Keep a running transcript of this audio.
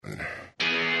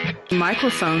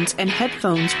Microphones and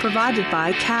headphones provided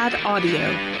by CAD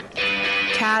Audio.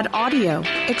 CAD Audio,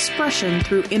 expression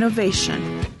through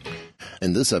innovation.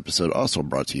 And this episode also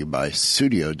brought to you by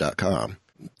Sudio.com.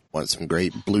 Want some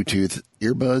great Bluetooth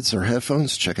earbuds or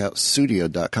headphones? Check out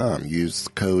Sudio.com. Use the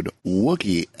code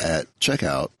Wookie at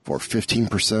checkout for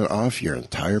 15% off your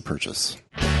entire purchase.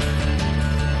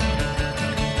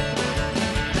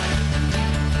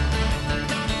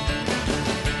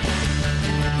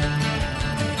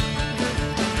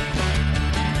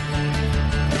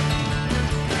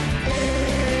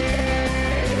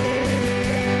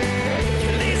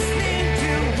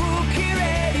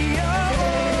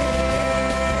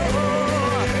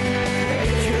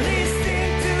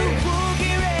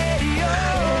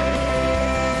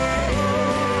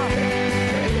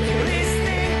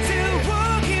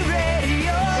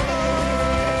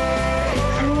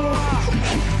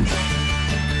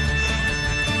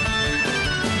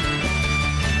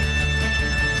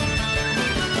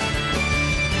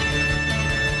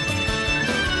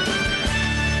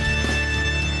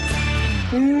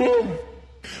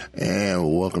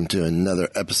 And welcome to another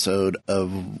episode of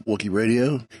Wookie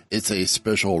Radio. It's a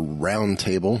special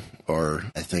roundtable, or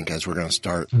I think as we're going to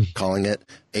start calling it,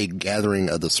 a gathering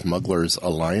of the Smugglers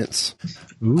Alliance.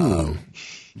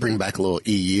 Bring back a little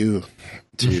EU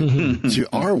to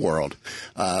our world.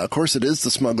 Of course, it is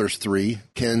the Smugglers 3,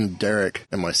 Ken, Derek,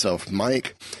 and myself,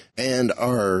 Mike, and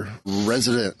our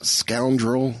resident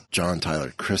scoundrel, John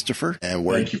Tyler Christopher. And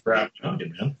thank you for having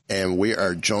me, man. And we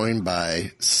are joined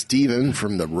by Steven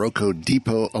from the Rocco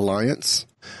Depot Alliance,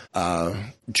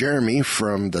 Jeremy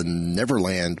from the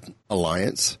Neverland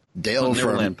Alliance, Dale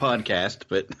from Neverland podcast,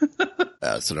 but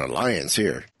it's an alliance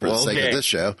here for the sake of this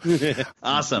show.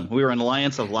 Awesome. We were an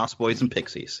alliance of Lost Boys and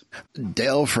Pixies.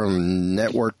 Dale from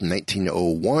Network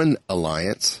 1901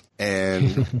 Alliance.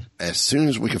 And as soon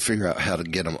as we can figure out how to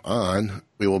get them on,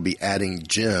 we will be adding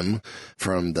Jim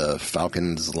from the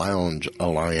Falcons Lounge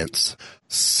Alliance.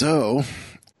 So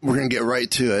we're going to get right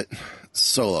to it.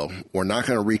 Solo. We're not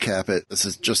going to recap it. This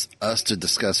is just us to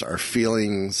discuss our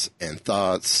feelings and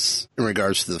thoughts in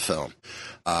regards to the film.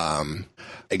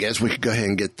 I guess we could go ahead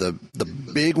and get the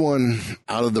big one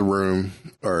out of the room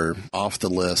or off the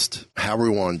list, however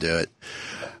we want to do it.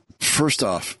 First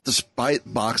off,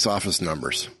 despite box office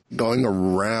numbers going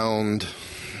around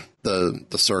the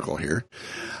circle here,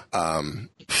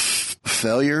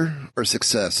 failure or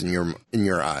success in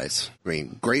your eyes? I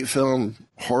mean, great film,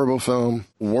 horrible film,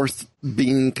 worth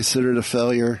being considered a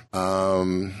failure.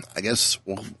 I guess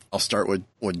I'll start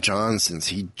with John since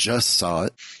he just saw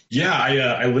it. Yeah,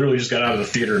 I literally just got out of the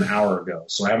theater an hour ago,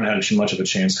 so I haven't had too much of a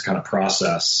chance to kind of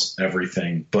process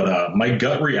everything. But my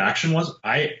gut reaction was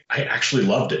I actually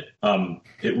loved it.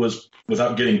 It was,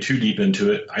 without getting too deep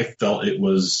into it, I felt it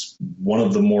was one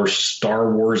of the more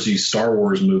Star Wars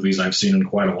movies I've seen in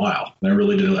quite a while. And I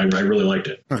really did. I really liked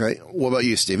it. Okay. What about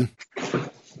you, Steven?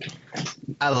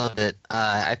 I loved it.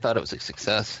 I thought it was a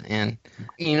success. And,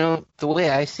 the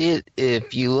way I see it,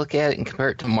 if you look at it and compare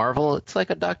it to Marvel, it's like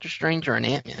a Doctor Strange or an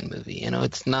Ant-Man movie.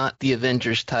 It's not the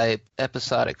Avengers type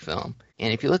episodic film.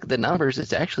 And if you look at the numbers,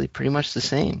 it's actually pretty much the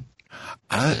same.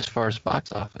 As far as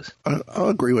box office, I'll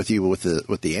agree with you with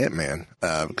the Ant-Man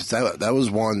because that was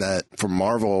one that for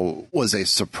Marvel was a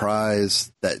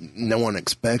surprise that no one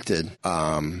expected.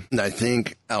 And I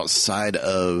think outside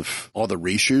of all the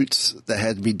reshoots that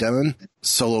had to be done,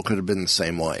 Solo could have been the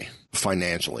same way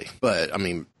financially. But I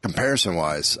mean, comparison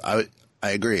wise, I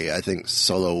agree. I think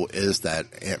Solo is that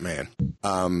Ant-Man.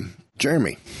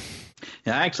 Jeremy.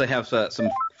 Yeah, I actually have some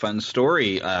fun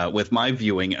story with my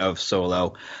viewing of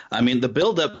Solo. I mean, the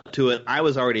build up to it, I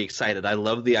was already excited. I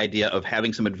love the idea of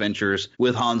having some adventures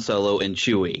with Han Solo and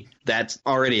Chewie. That's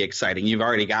already exciting. You've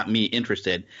already got me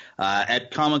interested.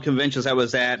 At comic conventions I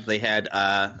was at, they had,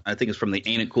 I think it's from the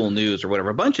Ain't It Cool News or whatever,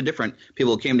 a bunch of different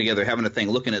people came together having a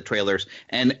thing, looking at trailers.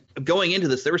 And going into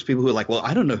this, there was people who were like, well,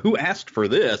 I don't know who asked for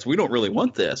this. We don't really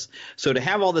want this. So to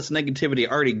have all this negativity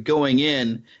already going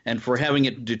in and for having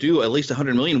it to do at least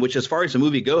 $100 million, which as far as the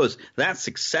movie goes, that's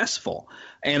successful.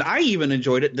 And I even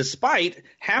enjoyed it despite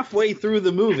halfway through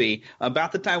the movie,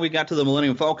 about the time we got to the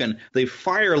Millennium Falcon, the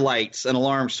fire lights and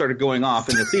alarms started going off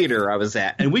in the theater I was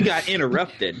at. And we got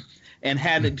interrupted and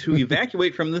had to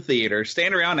evacuate from the theater,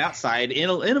 stand around outside in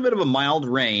a bit of a mild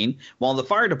rain while the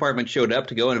fire department showed up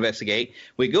to go investigate.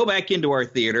 We go back into our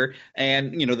theater,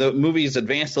 and, you know, the movie's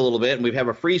advanced a little bit, and we have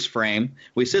a freeze frame.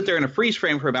 We sit there in a freeze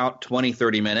frame for about 20,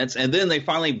 30 minutes, and then they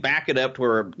finally back it up to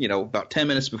where, you know, about 10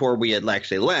 minutes before we had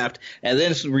actually left, and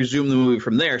then resume the movie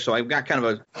from there. So I've got kind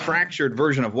of a fractured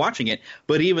version of watching it.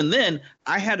 But even then,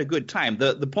 I had a good time.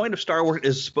 The point of Star Wars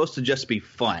is supposed to just be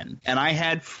fun, and I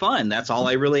had fun. That's all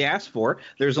I really asked for.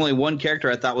 There's only one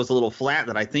character I thought was a little flat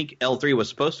that I think L3 was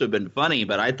supposed to have been funny,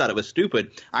 but I thought it was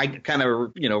stupid. I kind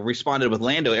of, responded with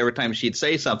Lando every time she'd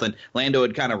say something. Lando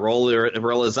would kind of roll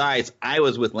his eyes. I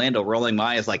was with Lando rolling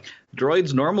my eyes like,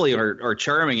 droids normally are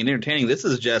charming and entertaining. This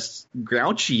is just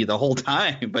grouchy the whole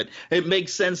time. But it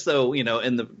makes sense, though, in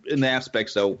the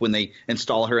aspects, though, when they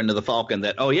install her into the Falcon,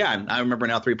 that, oh, yeah, I remember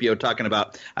now 3PO talking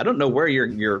about, I don't know where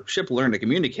your ship learned to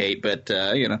communicate, but,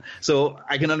 so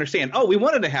I can understand, we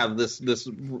wanted to have this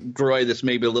droid that's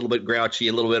maybe a little bit grouchy,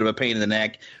 a little bit of a pain in the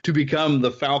neck, to become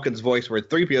the Falcon's voice where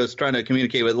 3PO is trying to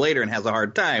communicate with later and has a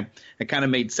hard time. It kind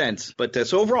of made sense. But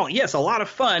so overall, yes, a lot of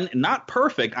fun, not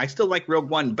perfect. I still like Rogue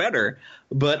One better.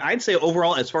 But I'd say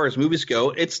overall, as far as movies go,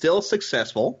 it's still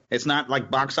successful. It's not like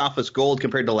box office gold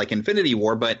compared to like Infinity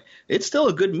War, but it's still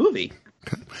a good movie.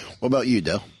 What about you,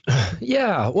 Dale?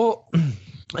 Yeah, well,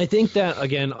 I think that,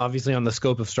 again, obviously on the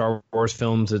scope of Star Wars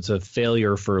films, it's a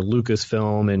failure for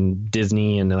Lucasfilm and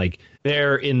Disney, and like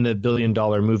they're in the $1 billion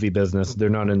movie business. They're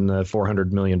not in the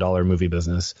 $400 million movie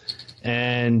business.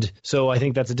 And so I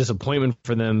think that's a disappointment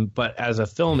for them. But as a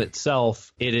film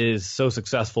itself, it is so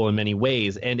successful in many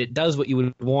ways. And it does what you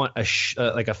would want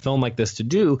like a film like this to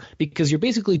do, because you're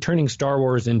basically turning Star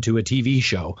Wars into a TV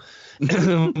show.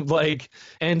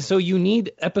 And so you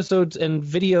need episodes and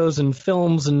videos and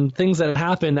films and things that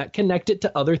happen that connect it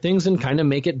to other things and kind of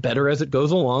make it better as it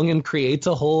goes along, and creates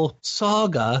a whole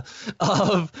saga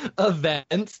of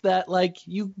events that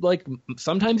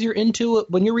sometimes you're into it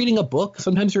when you're reading a book,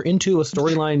 sometimes you're into a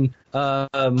storyline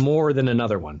more than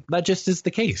another one. That just is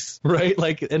the case,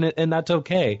 right? And that's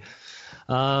okay.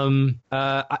 I'm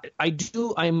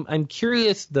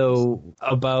curious though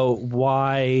about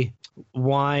why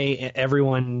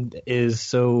everyone is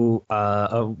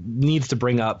so needs to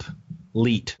bring up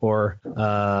Leet or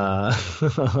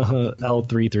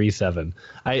L337.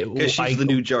 Because she's the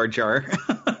new Jar Jar.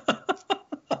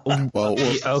 Well,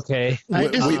 okay. I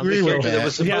disagree with that. It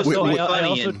was supposed to be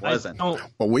funny and wasn't. Well,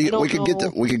 we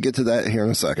could get to that here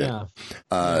in a second.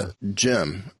 Yeah.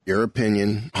 Jim, your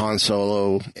opinion, Han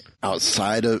Solo,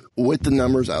 outside of the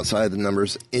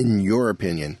numbers, in your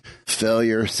opinion,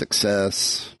 failure,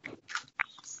 success.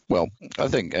 Well, I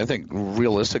think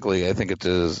realistically, I think it's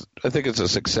a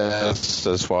success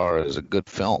as far as a good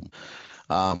film.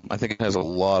 I think it has a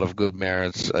lot of good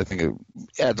merits. I think it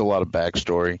adds a lot of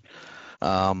backstory.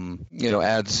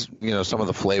 Adds some of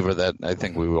the flavor that I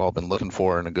think we've all been looking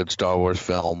for in a good Star Wars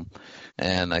film,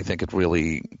 and I think it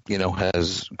really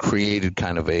has created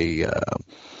kind of a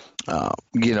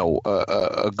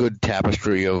good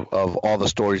tapestry of all the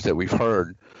stories that we've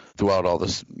heard throughout all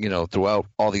this, throughout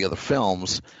all the other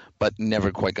films, but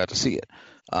never quite got to see it.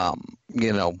 I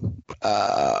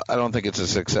don't think it's a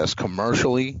success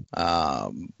commercially,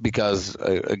 because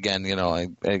again,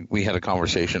 we had a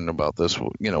conversation about this,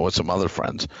 with some other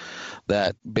friends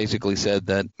that basically said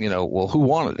that, well, who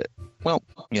wanted it? Well,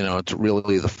 it's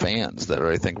really the fans that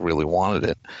I think really wanted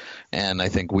it. And I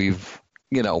think I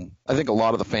think a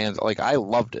lot of the fans, I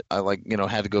loved it. I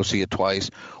had to go see it twice,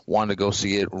 wanted to go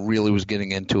see it, really was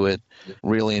getting into it,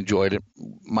 really enjoyed it.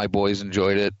 My boys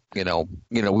enjoyed it.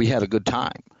 We had a good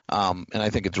time. And I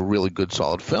think it's a really good,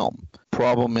 solid film.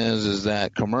 Problem is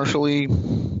that commercially,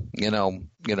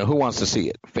 who wants to see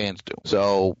it? Fans do.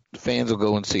 So fans will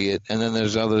go and see it. And then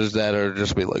there's others that are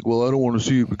just be like, well, I don't want to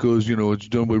see it because, it's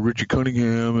done by Richie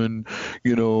Cunningham. And,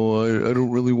 I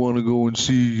don't really want to go and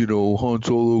see, Han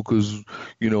Solo because,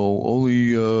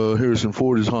 only Harrison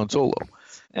Ford is Han Solo.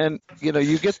 And,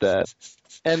 you get that.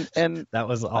 And that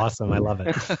was awesome. I love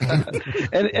it.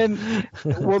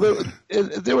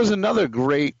 There was another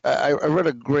great. I read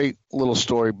a great little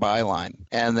story byline,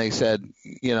 and they said,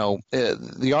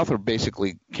 the author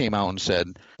basically came out and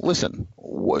said, "Listen,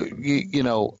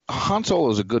 Han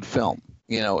Solo is a good film.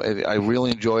 I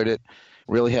really enjoyed it.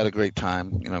 Really had a great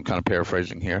time. I'm kind of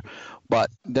paraphrasing here."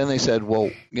 But then they said, well,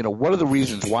 what are the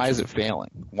reasons? Why is it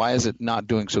failing? Why is it not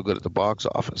doing so good at the box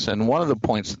office? And one of the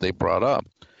points that they brought up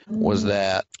was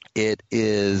that it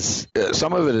is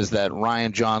some of it is that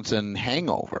Rian Johnson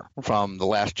hangover from The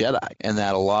Last Jedi, and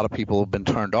that a lot of people have been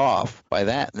turned off by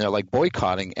that, and they're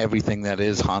boycotting everything that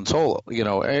is Han Solo,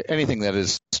 anything that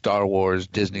is Star Wars,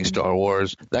 Disney Star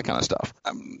Wars, that kind of stuff.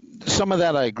 Some of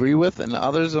that I agree with, and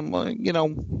others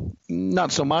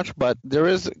not so much, but there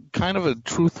is kind of a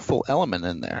truthful element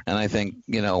in there. And I think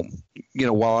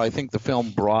while I think the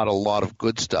film brought a lot of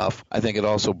good stuff, I think it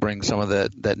also brings some of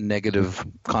that negative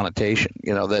connotation,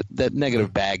 that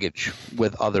negative baggage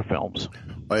with other films.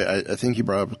 I think you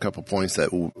brought up a couple points that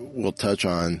we'll touch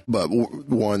on, but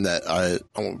one that I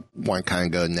want to kind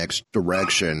of go next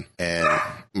direction, and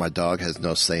my dog has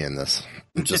no say in this.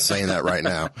 I'm just saying that right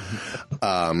now.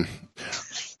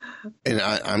 And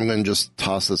I'm going to just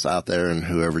toss this out there, and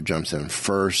whoever jumps in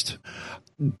first,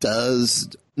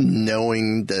 does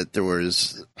knowing that there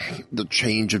was the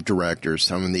change of directors,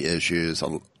 some of the issues,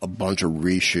 a bunch of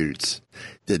reshoots,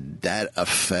 did that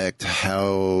affect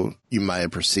how you might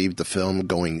have perceived the film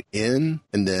going in?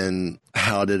 And then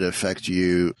how did it affect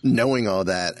you knowing all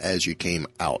that as you came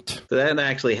out? That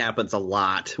actually happens a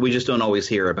lot. We just don't always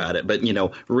hear about it. But,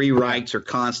 rewrites are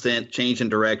constant. Change in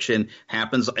direction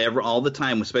happens all the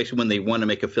time, especially when they want to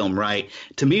make a film right.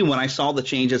 To me, when I saw the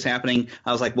changes happening,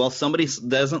 I was like, well, somebody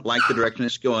doesn't like the direction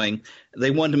it's going.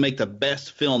 They want to make the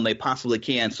best film they possibly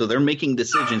can, so they're making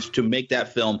decisions to make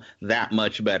that film that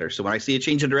much better. So when I see a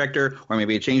change in director or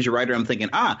maybe a change in writer, I'm thinking,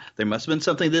 there must have been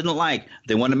something they didn't like.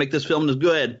 They want to make this film as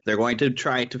good. They're going to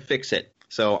try to fix it.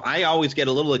 So I always get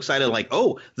a little excited, like,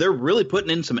 oh, they're really putting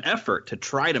in some effort to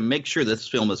try to make sure this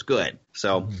film is good.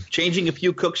 So changing a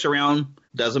few cooks around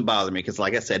doesn't bother me because,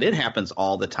 like I said, it happens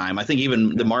all the time. I think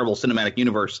even the Marvel Cinematic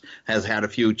Universe has had a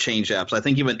few change-ups. I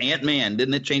think even Ant-Man,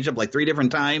 didn't it change up like 3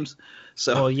 different times?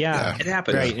 So it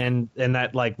happens. Right, and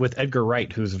that, like, with Edgar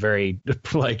Wright, who's a very,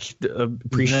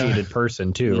 appreciated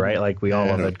person, too, right? Like, we all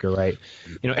love Edgar Wright.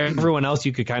 Everyone else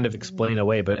you could kind of explain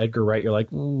away, but Edgar Wright, you're like,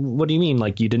 what do you mean?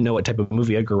 Like, you didn't know what type of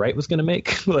movie Edgar Wright was going to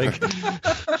make? Like...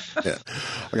 Okay.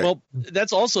 Well,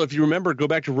 that's also, if you remember, go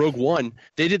back to Rogue One,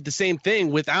 they did the same thing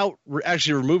without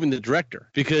actually removing the director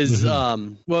because, it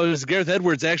was Gareth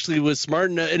Edwards actually was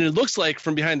smart enough, and it looks like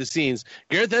from behind the scenes,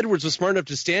 Gareth Edwards was smart enough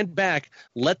to stand back,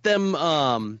 let them,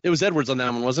 it was Edwards on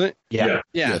that one, wasn't it? Yeah.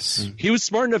 Yes. He was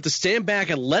smart enough to stand back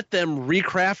and let them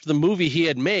recraft the movie he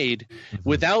had made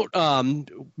without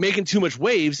making too much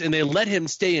waves, and they let him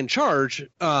stay in charge,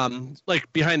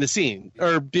 like behind the scene,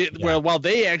 while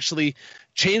they actually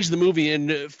changed the movie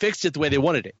and fixed it the way they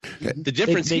wanted it. Okay. The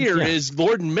difference is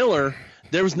Lord and Miller,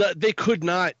 they could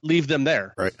not leave them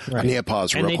there. Right. I need to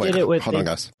pause real quick. Hold on,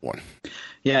 guys. One.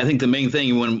 Yeah, I think the main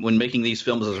thing when making these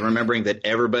films is remembering that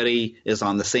everybody is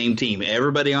on the same team.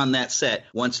 Everybody on that set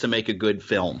wants to make a good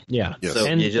film. Yeah. Yes. So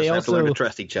and you just have to learn to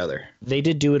trust each other. They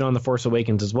did do it on The Force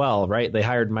Awakens as well, right? They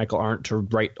hired Michael Arndt to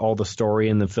write all the story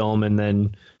in the film and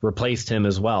then replaced him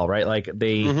as well, right? Like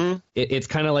it's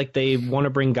kind of like they want to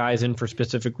bring guys in for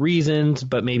specific reasons,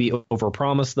 but maybe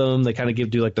overpromise them. They kind of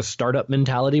do like the startup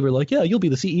mentality. We're like, yeah, you'll be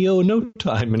the CEO in no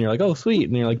time. And you're like, oh, sweet.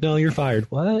 And you're like, no, you're fired.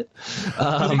 What?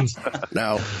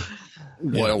 Now,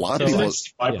 well, a lot of people.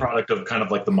 It's a byproduct of kind of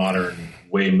like the modern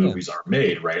way movies are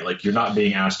made, right? Like you're not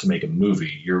being asked to make a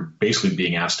movie. You're basically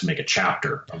being asked to make a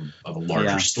chapter of a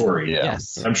larger story. Yeah.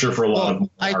 Yes. I'm sure for a lot of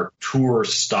our tour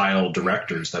style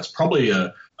directors, that's probably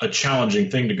a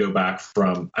challenging thing to go back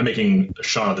from. I'm making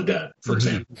Shaun of the Dead, for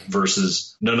example,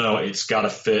 versus no, it's got to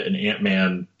fit. An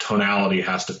Ant-Man tonality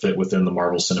has to fit within the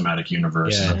Marvel Cinematic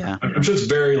Universe. Yeah. I'm sure it's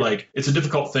very it's a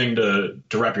difficult thing to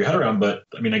wrap your head around. But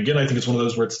I mean, again, I think it's one of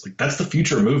those where it's like that's the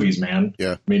future of movies, man.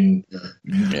 Yeah. I mean,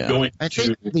 I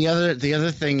think the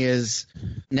other thing is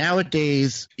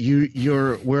nowadays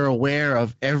we're aware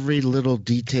of every little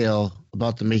detail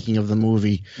about the making of the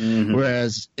movie,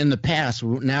 whereas in the past,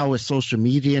 now with social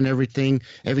media and everything,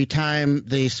 every time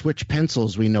they switch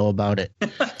pencils, we know about it.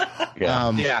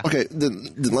 Okay,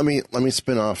 then let me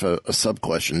spin off a sub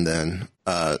question then,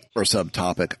 or sub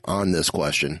topic on this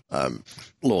question. A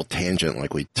little tangent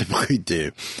like we typically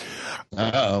do.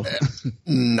 Uh-oh.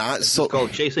 Not so it's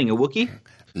called chasing a Wookiee.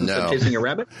 No, chasing a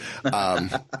rabbit.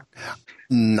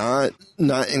 Not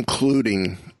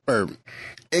including or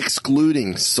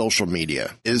excluding social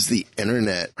media. Is the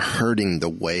internet hurting the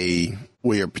way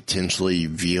we are potentially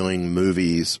viewing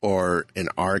movies, or in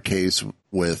our case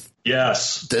with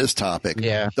this topic,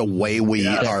 the way we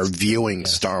are viewing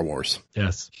Star Wars?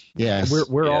 Yes.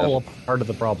 We're all a part of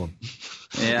the problem.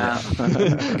 Yeah.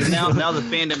 now the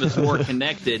fandom is more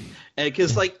connected.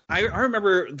 Because, I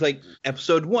remember,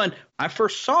 Episode 1, I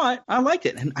first saw it, I liked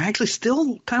it, and I actually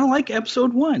still kind of like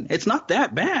Episode 1. It's not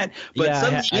that bad, but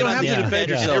you don't have to defend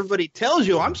yourself. Everybody tells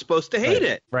you I'm supposed to hate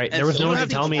it. Right. There was no one to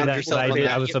tell me that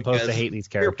I was supposed to hate these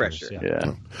characters. Peer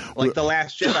pressure. Like The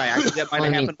Last Jedi, I think that might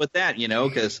have happened with that,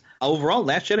 because overall,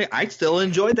 Last Jedi, I still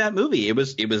enjoyed that movie. It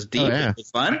was deep, it was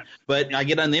fun, but I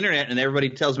get on the internet and everybody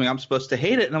tells me I'm supposed to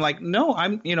hate it, and I'm like, no,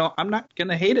 I'm not going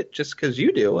to hate it just because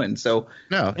you do. And so,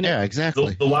 No, yeah,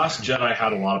 exactly. The Last Jedi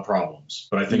had a lot of problems,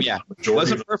 but I think the it majority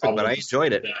wasn't of the perfect, but I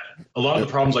enjoyed it. A lot of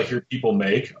the problems I hear people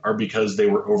make are because they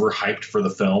were overhyped for the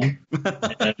film,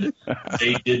 and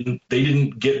they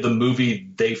didn't get the movie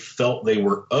they felt they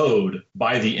were owed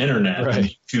by the internet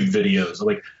and YouTube videos.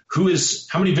 Like,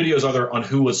 how many videos are there on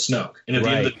who was Snoke? And at the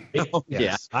end of the day,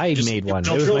 Yes. I made one.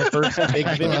 It was my first big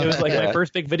video. It was like my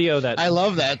first big video that I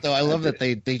love that though. I love that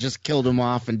they just killed him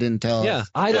off and didn't tell. Yeah,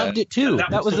 I loved it too.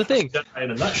 That was the thing.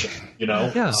 In a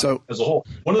nutshell, So as a whole,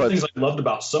 one of the things I loved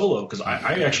about Solo, because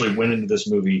I actually went into this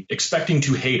movie expecting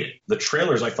to hate it. The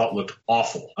trailers I thought looked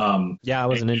awful. I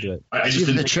wasn't into it. I just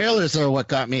didn't The trailers are what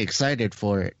got me excited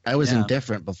for it. I was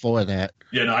indifferent before that.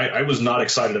 Yeah, no, I was not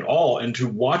excited at all. And to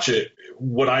watch it,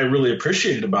 what I really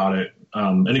appreciated about it,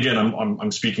 and again,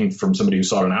 I'm speaking from somebody who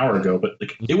saw it an hour ago, but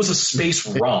like, it was a space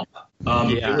romp.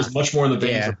 It was much more in the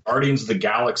veins of Guardians of the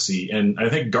Galaxy. And I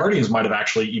think Guardians might have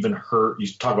actually even hurt, you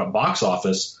talk about box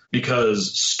office,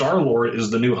 because Star-Lord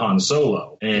is the new Han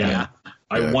Solo. And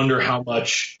I wonder how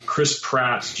much Chris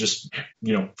Pratt's just,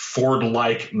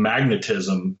 Ford-like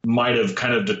magnetism might have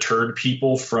kind of deterred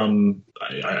people from,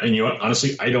 and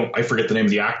honestly, I forget the name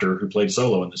of the actor who played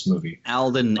Solo in this movie.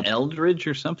 Alden Eldridge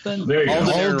or something? There you go.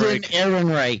 Alden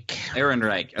Ehrenreich.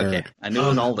 Ehrenreich. Okay. I knew it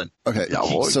was Alden. Okay.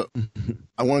 So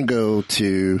I want to go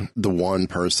to the one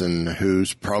person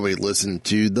who's probably listened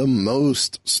to the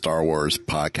most Star Wars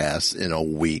podcasts in a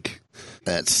week.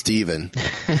 That's Steven.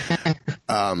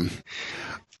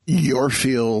 Your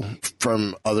feel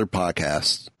from other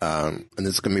podcasts, and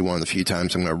this is going to be one of the few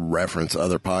times I'm going to reference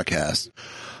other podcasts,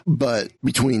 but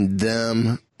between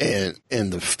them and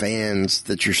the fans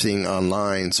that you're seeing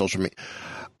online, social media,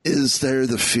 is there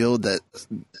the feel that,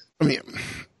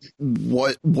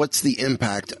 what's the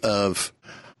impact of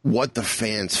what the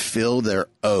fans feel they're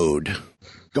owed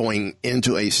going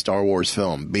into a Star Wars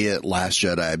film, be it Last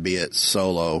Jedi, be it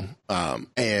Solo,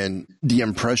 and the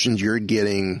impressions you're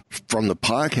getting from the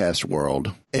podcast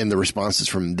world and the responses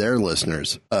from their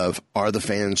listeners of, are the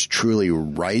fans truly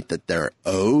right that they're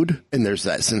owed and there's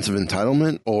that sense of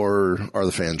entitlement, or are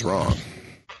the fans wrong?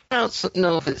 I don't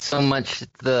know if it's so much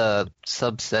the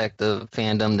subsect of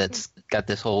fandom that's got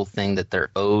this whole thing that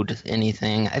they're owed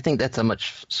anything. I think that's a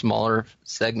much smaller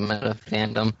segment of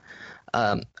fandom.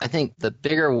 I think the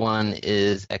bigger one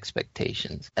is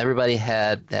expectations. Everybody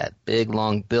had that big,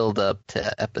 long build-up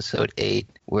to Episode 8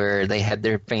 where they had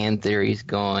their fan theories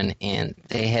going and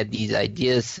they had these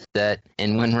ideas set,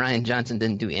 and when Rian Johnson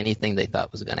didn't do anything they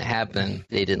thought was going to happen,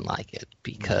 they didn't like it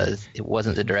because it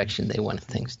wasn't the direction they wanted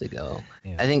things to go.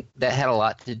 Yeah. I think that had a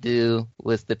lot to do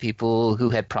with the people who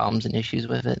had problems and issues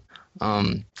with it.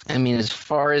 As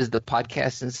far as the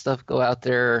podcasts and stuff go out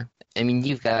there,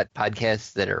 you've got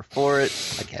podcasts that are for it,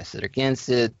 podcasts that are against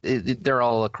it. They're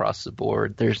all across the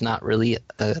board. There's not really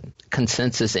a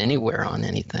consensus anywhere on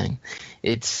anything.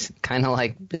 It's kind of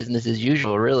like business as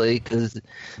usual, really, because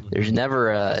there's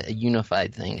never a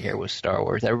unified thing here with Star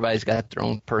Wars. Everybody's got their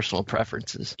own personal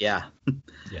preferences. Yeah.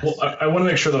 Yes. Well, I want to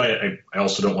make sure that I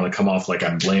also don't want to come off like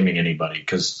I'm blaming anybody,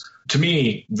 because to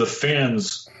me, the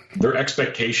fans, their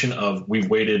expectation of, we've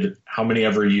waited how many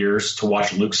ever years to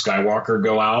watch Luke Skywalker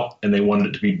go out and they wanted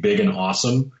it to be big and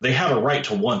awesome. They have a right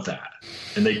to want that,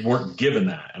 and they weren't given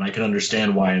that. And I can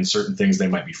understand why in certain things they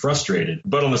might be frustrated.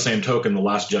 But on the same token, The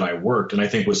Last Jedi worked. And I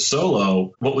think with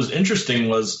Solo, what was interesting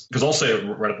was, because I'll say it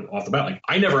right off the bat, like,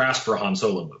 I never asked for a Han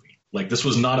Solo movie. Like, this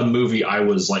was not a movie I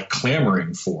was like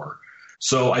clamoring for.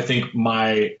 So I think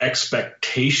my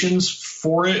expectations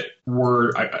for it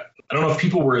were, I don't know if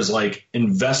people were as like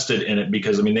invested in it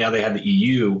because, they had the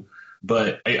EU,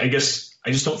 but I guess I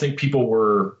just don't think people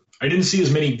were. I didn't see as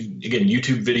many, again,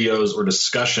 YouTube videos or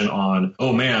discussion on,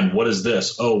 oh man, what is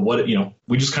this? Oh, what,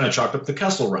 we just kind of chalked up the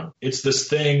Kessel Run. It's this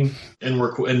thing.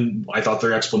 And I thought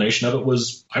their explanation of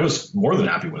it I was more than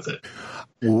happy with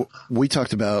it. We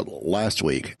talked about last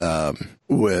week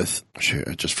with,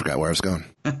 I just forgot where I was going.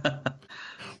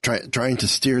 Trying to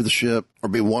steer the ship or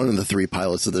be one of the three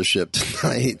pilots of the ship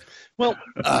tonight. Well,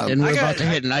 and we're about to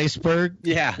hit an iceberg.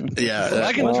 Yeah. Well,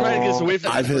 I can try to get us away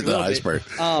from. I've hit the iceberg.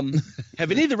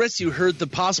 Have any of the rest of you heard the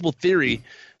possible theory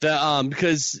that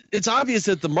because it's obvious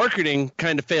that the marketing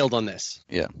kind of failed on this?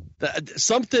 Yeah.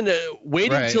 Something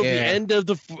waiting until the end of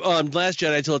the Last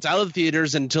Jedi, until it's out of the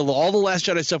theaters, until all the Last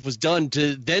Jedi stuff was done,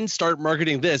 to then start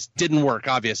marketing this didn't work,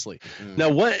 obviously.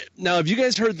 Now, have you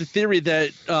guys heard the theory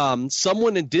that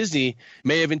someone in Disney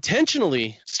may have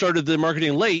intentionally started the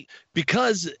marketing late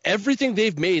because everything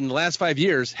they've made in the last 5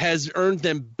 years has earned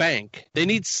them bank? They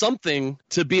need something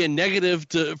to be a negative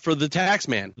for the tax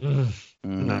man.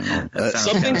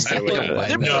 Something similar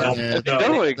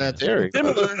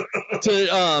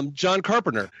to John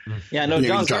Carpenter. Yeah, no,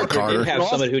 John Carpenter did have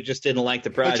someone who just didn't like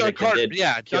the project.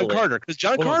 John Carter, because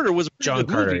John Carter was John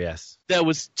Carter, yes, that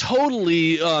was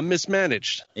totally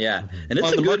mismanaged. Yeah, and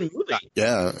it's a good movie.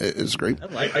 Yeah, it's great.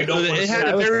 I don't. It had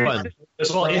a very fun.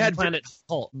 Well, it had Planet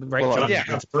Hulk, right? Well,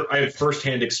 I have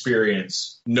firsthand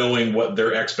experience knowing what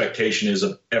their expectation is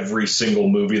of every single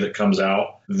movie that comes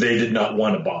out. They did not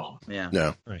want a bomb. Yeah.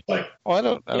 No. Like, I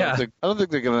don't think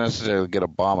they're going to necessarily get a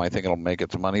bomb. I think it'll make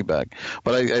its money back.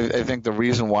 But I think the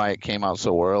reason why it came out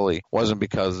so early wasn't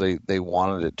because they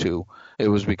wanted it to. It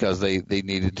was because they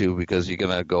needed to, because you're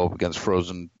going to go up against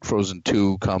Frozen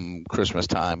 2 come Christmas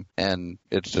time, and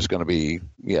it's just going to be,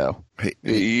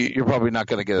 you're probably not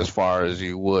going to get as far as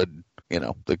you would. You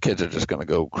know, the kids are just going to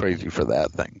go crazy for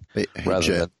that thing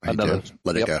rather than another.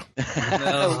 Let it go.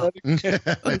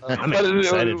 I'm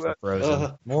excited for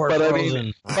Frozen. More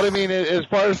Frozen. I mean, as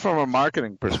far as from a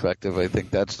marketing perspective, I think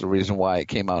that's the reason why it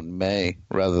came out in May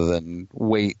rather than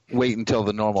wait until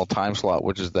the normal time slot,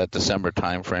 which is that December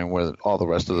time frame where all the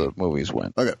rest of the movies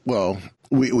went. Okay, well,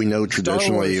 we know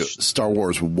traditionally Star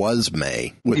Wars was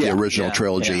May with the original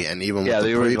trilogy and even with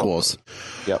the prequels.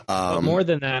 Yep. But more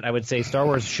than that, I would say Star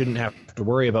Wars shouldn't have to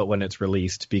worry about when it's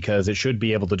released, because it should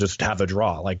be able to just have a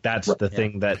draw. Like that's the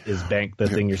thing that is the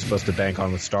thing you're supposed to bank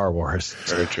on with Star Wars.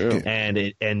 Very true.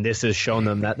 And this has shown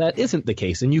them that isn't the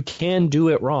case, and you can do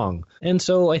it wrong. And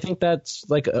so I think that's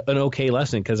like an okay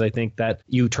lesson, because I think that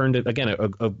you turned it again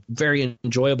a very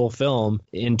enjoyable film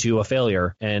into a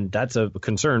failure, and that's a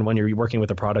concern when you're working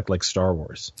with a product like Star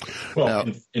Wars. Well,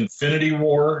 Infinity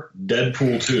War,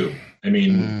 Deadpool 2. I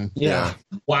mean,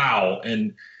 wow.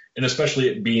 And especially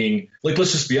it being like,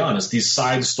 let's just be honest, these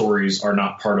side stories are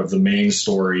not part of the main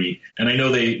story. And I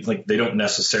know they don't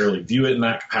necessarily view it in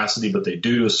that capacity, but they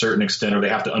do to a certain extent, or they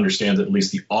have to understand that at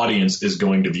least the audience is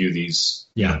going to view these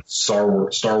Star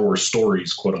Wars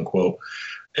stories, quote unquote,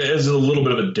 as a little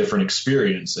bit of a different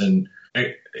experience. And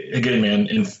again, man,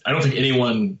 I don't think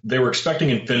they were expecting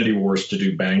Infinity Wars to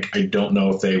do bank. I don't know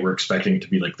if they were expecting it to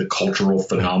be like the cultural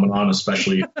phenomenon,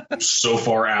 especially so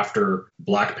far after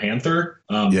Black Panther.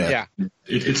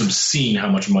 It's obscene how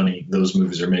much money those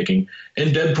movies are making.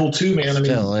 And Deadpool 2, man, I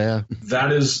mean,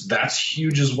 that's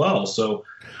huge as well. So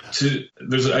I think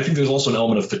there's also an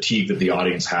element of fatigue that the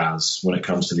audience has when it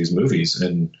comes to these movies,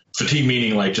 and fatigue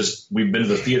meaning like just we've been to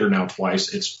the theater now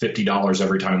twice. It's $50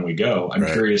 every time we go. I'm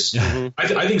curious.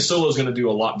 I think Solo is going to do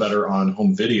a lot better on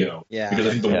home video. Yeah, because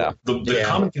I think the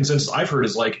common consensus I've heard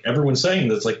is like everyone's saying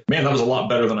that's like, man, that was a lot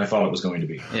better than I thought it was going to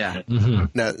be. Yeah,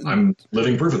 now, I'm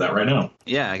living proof of that right now.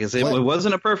 Yeah, because it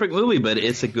wasn't a perfect movie, but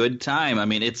it's a good time. I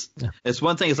mean, it's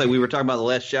one thing. It's like we were talking about The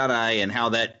Last Jedi and how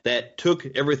that took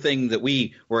everything that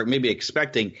we were maybe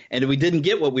expecting, and we didn't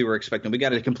get what we were expecting. We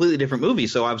got a completely different movie,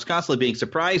 so I was constantly being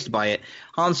surprised by it.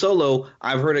 Han Solo,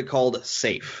 I've heard it called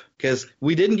safe, because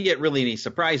we didn't get really any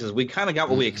surprises. We kind of got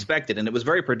what we expected, and it was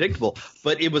very predictable,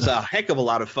 but it was a heck of a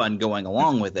lot of fun going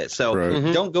along with it. So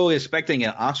don't go expecting an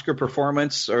Oscar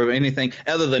performance or anything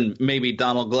other than maybe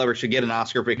Donald Glover should get an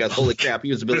Oscar because, holy crap,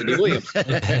 he was Billy Dee Williams.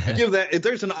 If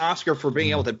there's an Oscar for being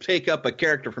able to take up a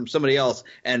character from somebody else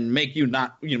and make you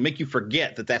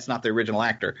forget that that's not the original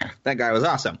actor, that guy was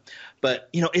awesome. But,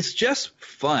 it's just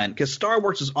fun because Star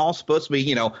Wars is all supposed to be,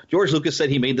 George Lucas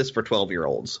said he made this for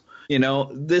 12-year-olds.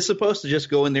 This is supposed to just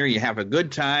go in there. You have a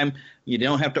good time. You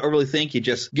don't have to overly think. You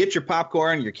just get your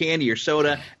popcorn, your candy, your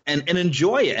soda, and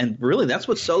enjoy it. And really, that's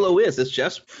what Solo is. It's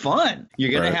just fun.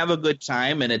 You're going to have a good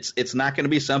time, and it's not going to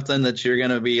be something that you're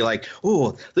going to be like,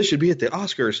 oh, this should be at the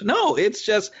Oscars. No, it's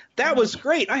just, that was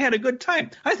great. I had a good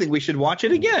time. I think we should watch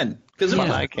it again. Because it's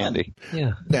eye candy.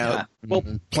 Yeah. Now,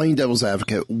 playing devil's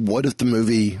advocate, what if the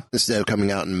movie, instead of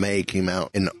coming out in May, came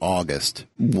out in August?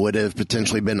 Would have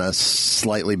potentially been a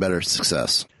slightly better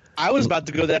success. I was about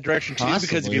to go that direction too,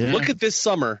 because if you look at this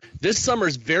summer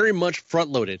is very much front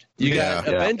loaded. You got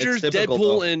Avengers,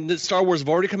 Deadpool, and Star Wars have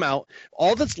already come out.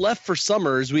 All that's left for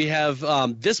summer is we have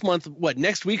this month,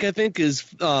 next week I think is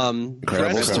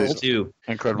Incredibles 2.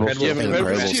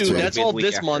 Incredibles 2. That's all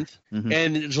this month. And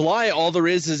in July, all there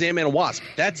is Ant-Man and Wasp.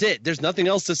 That's it. There's nothing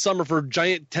else this summer for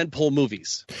giant tentpole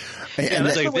movies. And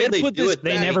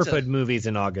they never put movies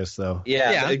in August, though.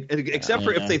 Yeah. Except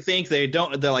for if they think they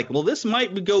don't, they're like, well, this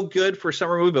might go look good for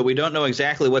summer movie, but we don't know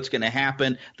exactly what's going to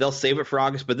happen. They'll save it for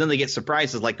August, but then they get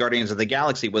surprises like Guardians of the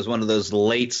Galaxy was one of those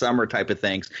late summer type of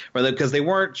things, because they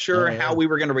weren't sure how we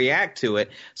were going to react to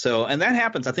it. So, and that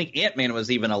happens. I think Ant-Man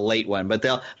was even a late one, but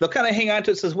they'll kind of hang on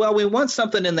to it. Says, well, we want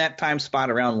something in that time spot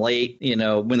around late,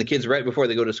 when the kids right before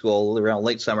they go to school, around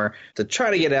late summer, to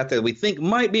try to get out there. We think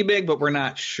might be big, but we're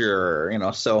not sure.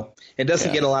 So it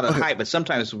doesn't get a lot of hype, but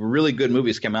sometimes really good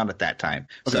movies come out at that time.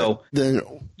 Okay. So then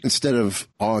instead of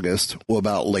August, what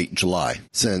about late July?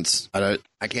 Since I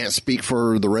can't speak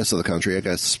for the rest of the country, I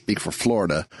got to speak for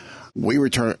Florida.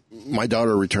 My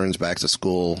daughter returns back to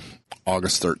school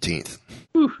August 13th.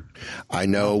 Whew. I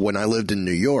know when I lived in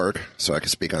New York, so I can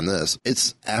speak on this,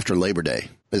 it's after Labor Day.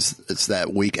 It's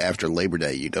that week after Labor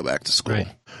Day you go back to school.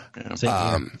 Right.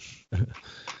 Yeah.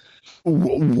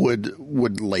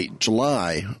 Would late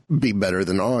July be better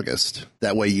than August?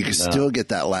 That way you can still get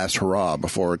that last hurrah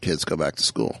before kids go back to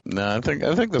school. No, I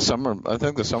think the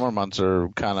summer months are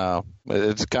kind of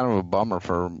a bummer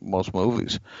for most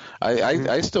movies.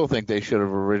 I still think they should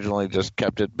have originally just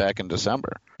kept it back in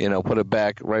December. Put it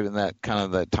back right in that kind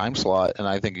of that time slot, and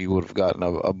I think you would have gotten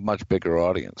a much bigger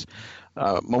audience.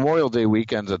 Memorial Day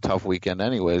weekend's a tough weekend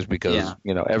anyways because,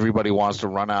 everybody wants to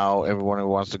run out. Everyone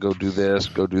wants to go do this,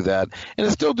 go do that. And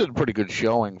it still did a pretty good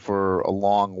showing for a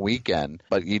long weekend,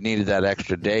 but you needed that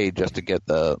extra day just to get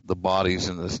the bodies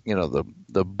and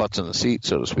the butts in the seat,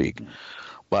 so to speak.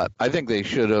 But I think they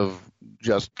should have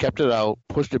just kept it out,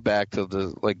 pushed it back to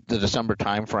the December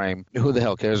time frame. Who the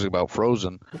hell cares about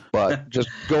Frozen? But just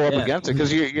go up against it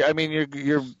because you're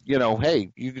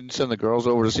hey, you can send the girls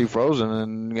over to see Frozen,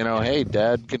 and hey,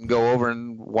 Dad can go over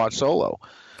and watch Solo.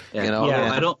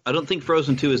 I don't think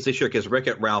Frozen 2 is this year because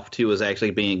Wreck-It Ralph 2 is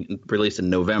actually being released in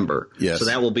November. Yes. So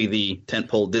that will be the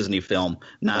tentpole Disney film,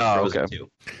 not Frozen 2.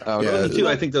 Frozen 2,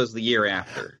 I think that was the year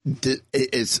after.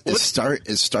 It's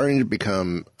starting to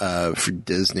become for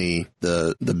Disney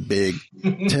the big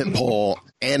tentpole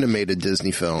animated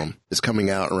Disney film is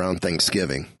coming out around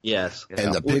Thanksgiving. Yes,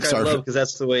 and the Pixar, I love because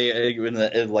that's the way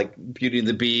like Beauty and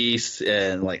the Beast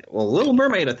and Little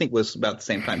Mermaid I think was about the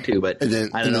same time too. But I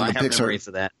don't know. I have memories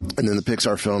of that. And then the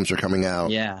Pixar films are coming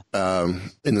out.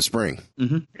 In the spring.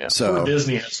 Mm-hmm. Yeah. So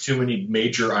Disney has too many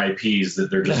major IPs that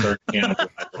they're just starting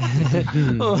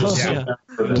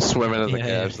Just swimming in the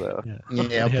cash, though.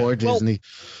 Yeah, poor Disney.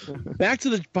 Well, back to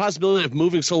the possibility of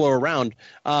moving Solo around.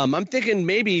 I'm thinking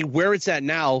maybe where it's at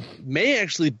now may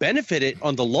actually benefit it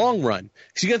on the long run.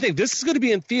 Because you got to think this is going to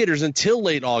be in theaters until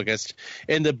late August,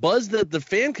 and the buzz that the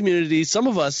fan community, some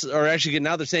of us are actually getting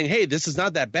out there saying, "Hey, this is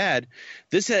not that bad."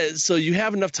 So you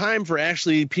have enough time for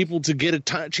actually people to get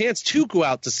a chance to go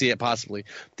out to see it. Possibly,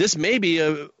 this may be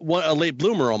a late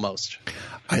bloomer almost.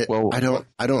 I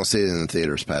don't see it in the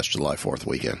theaters past July 4th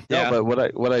weekend. No,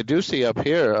 but what I do see up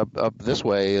here, up this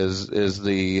way, is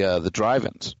the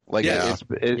drive-ins.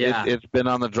 It's been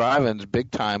on the drive-ins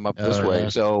big time up this way.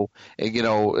 So a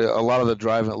lot of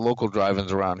the local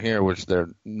drive-ins around here, which they're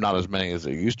not as many as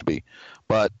there used to be,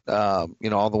 but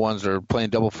all the ones are playing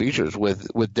double features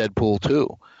with Deadpool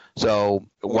 2. So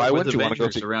why wouldn't you want to go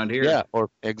see around here? Yeah,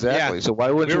 exactly. So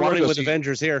why wouldn't you want to go see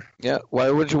Avengers here? Yeah, why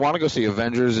wouldn't you want to go see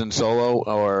Avengers in Solo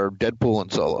or Deadpool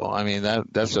in Solo? I mean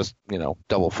that's just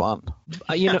double fun.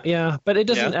 But it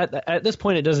doesn't at this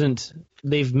point. It doesn't.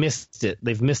 They've missed it.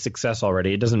 They've missed success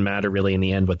already. It doesn't matter really in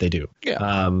the end what they do.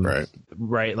 Yeah.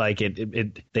 Right. Like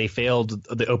they failed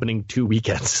the opening 2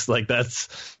 weekends. Like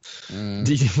that's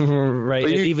right.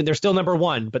 Even they're still number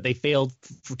one, but they failed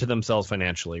to themselves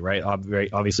financially. Right.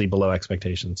 Obviously below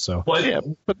expectations. So.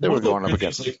 Well, but they were going up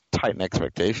against tight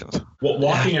expectations. Well,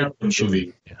 walking out of the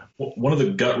movie, one of the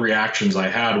gut reactions I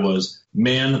had was,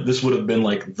 man, this would have been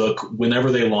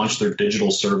whenever they launched their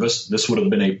digital service, this would have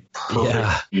been a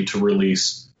perfect movie to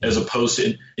release, as opposed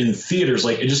to in theaters.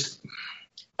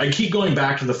 I keep going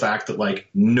back to the fact that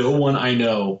no one I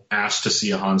know asked to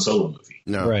see a Han Solo movie.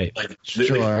 No, right?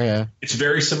 It's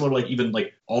very similar. Even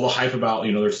all the hype about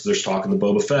there's talk of the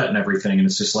Boba Fett and everything, and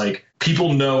it's just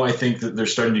people know. I think that they're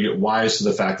starting to get wise to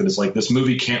the fact that it's this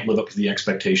movie can't live up to the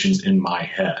expectations in my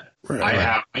head.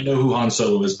 Right. I know who Han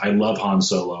Solo is. I love Han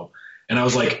Solo. And I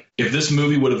was like, if this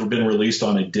movie would have been released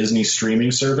on a Disney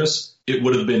streaming service, it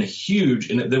would have been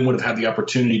huge, and it then would have had the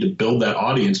opportunity to build that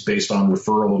audience based on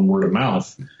referral and word of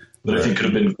mouth. That I think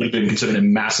would have been considered a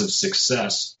massive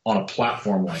success on a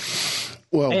platform like that.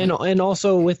 Well, And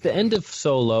also with the end of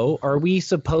Solo, are we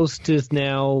supposed to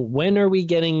now? When are we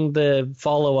getting the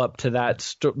follow up to that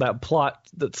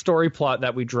story plot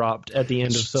that we dropped at the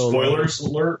end of Solo? Spoilers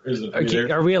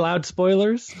alert! Are we allowed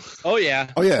spoilers? Oh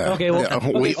yeah. Oh yeah. Okay. Well,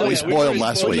 yeah. We spoiled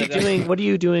last week. What are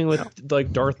you doing with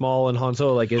like Darth Maul and Han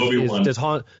Solo? Like,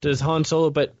 does Han Solo?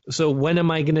 But so when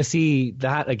am I going to see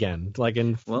that again? Like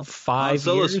in 5 years? Han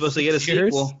Solo's supposed to get a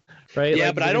sequel. Right? Yeah,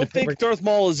 like, but I don't think Darth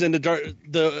Maul is in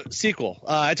the sequel.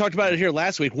 I talked about it here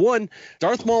last week. One,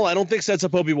 Darth Maul, I don't think sets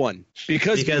up Obi-Wan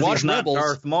because you watch he's not Rebels.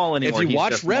 Darth Maul anymore. If you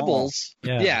watch Rebels,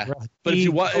 yeah. But if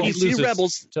you see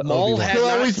Rebels, Maul had He'll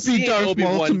not always be seen Darth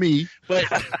Obi-Wan, Maul to me. But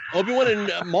Obi-Wan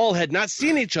and Maul had not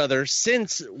seen each other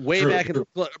since way back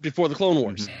before the Clone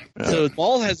Wars. Yeah. So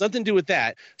Maul has nothing to do with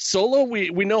that. Solo, we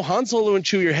know Han Solo and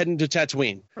Chewie are heading to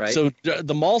Tatooine. Right. So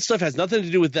the Maul stuff has nothing to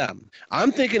do with them.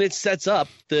 I'm thinking it sets up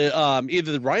the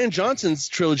either the Rian Johnson's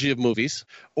trilogy of movies,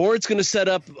 or it's going to set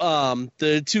up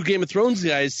the two Game of Thrones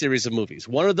guys series of movies.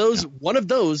 One of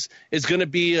those is going to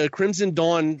be a Crimson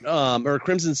Dawn or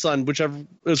Crimson Sun, whichever. It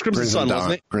was Crimson Sun, Dawn.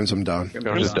 wasn't it? Crimson Dawn.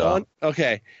 Crimson Dawn.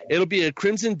 Okay, it'll be a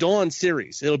Crimson Dawn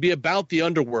series. It'll be about the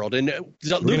underworld, and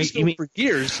Lucasfilm for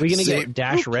years. We're going to get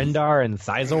Dash Rendar and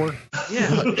Sizor.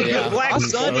 Yeah. Black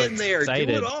Sun in there. Excited.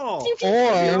 Do it all.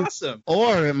 Or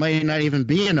or it might not even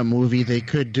be in a movie. They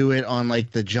could do it on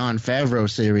like the Jon Favreau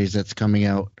series that's coming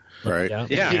out. Right.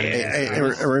 Yeah.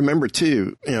 And remember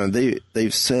too,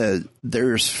 they've said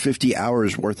there's 50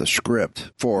 hours worth of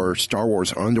script for Star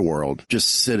Wars Underworld just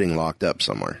sitting locked up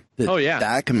somewhere.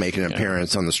 That can make an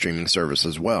appearance on the streaming service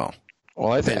as well.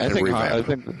 Well, I think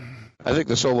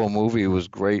the Solo movie was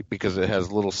great because it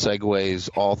has little segues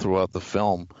all throughout the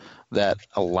film that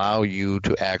allow you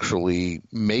to actually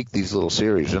make these little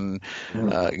series. And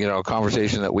a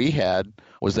conversation that we had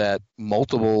was that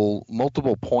multiple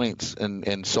points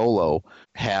in Solo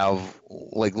have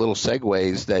like little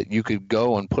segues that you could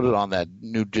go and put it on that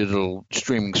new digital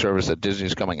streaming service that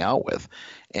Disney's coming out with,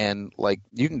 and like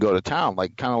you can go to town,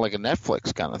 like kind of like a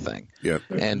Netflix kind of thing. Yeah.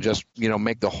 And just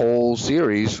make the whole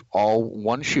series all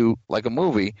one shoot like a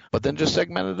movie, but then just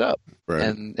segment it up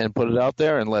and put it out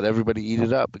there and let everybody eat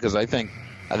it up, because I think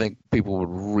people would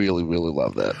really, really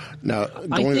love that. Now,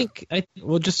 I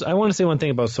want to say one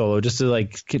thing about Solo, just to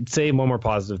like say one more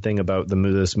positive thing about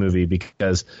this movie,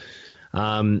 because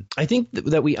I think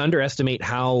that we underestimate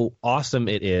how awesome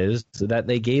it is that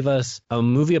they gave us a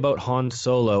movie about Han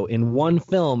Solo in one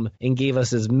film and gave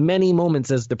us as many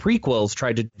moments as the prequels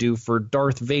tried to do for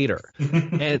Darth Vader.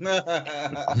 And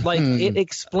it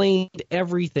explained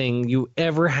everything you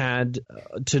ever had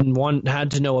to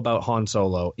know about Han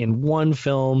Solo in one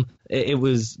film. It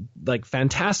was like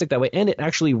fantastic that way, and it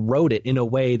actually wrote it in a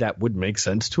way that would make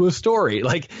sense to a story.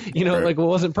 Like it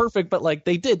wasn't perfect, but like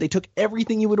they took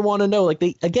everything you would want to know. Like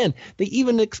they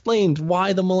even explained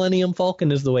why the Millennium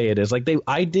Falcon is the way it is. Like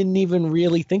I didn't even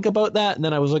really think about that, and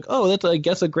then I was like, oh, that's I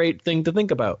guess a great thing to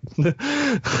think about.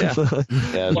 It's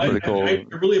pretty cool. I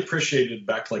really appreciated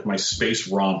back to like my space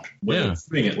romp when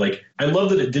doing it. Like I love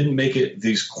that it didn't make it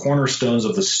these cornerstones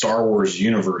of the Star Wars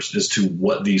universe as to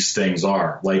what these things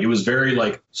are. Like it was very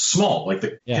like small. Like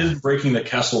his breaking the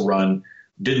Kessel Run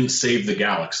didn't save the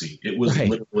galaxy. It was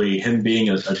literally him being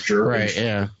a jerk.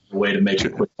 A way to make a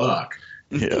quick buck.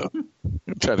 Yeah.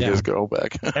 Try to get his girl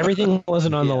back. Everything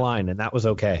wasn't on the line, and that was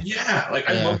okay. Yeah. Like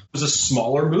I love it was a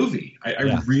smaller movie.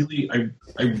 I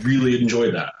really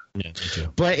enjoyed that. Yeah, me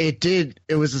too. But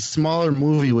it was a smaller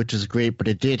movie, which is great, but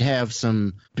it did have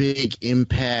some big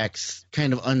impacts,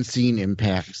 kind of unseen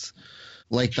impacts.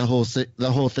 Like the whole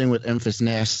thing with Enfys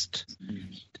Nest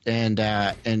and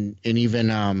even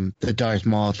the Darth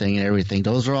Maul thing and everything.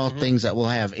 Those are all things that will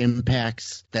have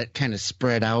impacts that kind of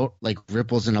spread out like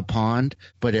ripples in a pond.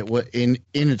 But in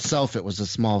itself, it was a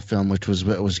small film, which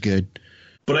was good.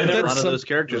 But I never, a lot of those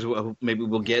characters, maybe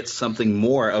we'll get something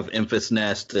more of Enfys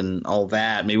Nest and all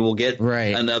that. Maybe we'll get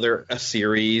a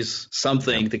series,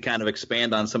 something to kind of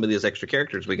expand on some of these extra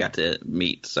characters we got to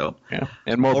meet. So,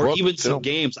 and more, or books, even some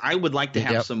games. I would like to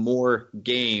have some more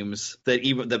games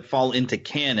that fall into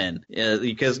canon,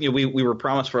 because we were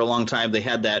promised for a long time. They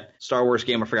had that Star Wars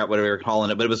game. I forgot what they were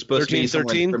calling it, but it was supposed to be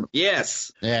 13.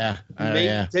 Yes. Yeah.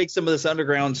 Maybe take some of this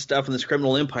underground stuff in this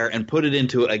criminal empire and put it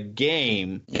into a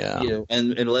game. Yeah.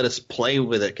 And let us play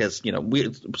with it, because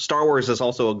Star Wars is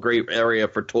also a great area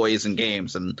for toys and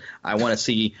games, and I want to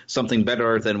see something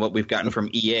better than what we've gotten from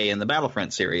EA in the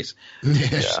Battlefront series.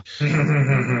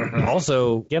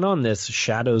 Also, get on this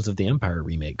Shadows of the Empire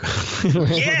remake.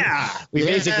 We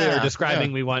basically are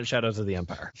describing we want Shadows of the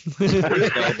Empire.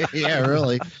 Yeah,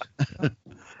 really.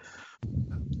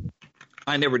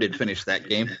 I never did finish that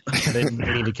game. I didn't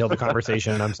mean to kill the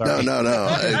conversation. I'm sorry. No.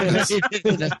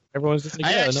 Everyone's just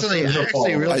like, I actually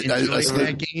really enjoyed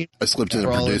that game. I slipped into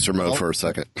producer mode for a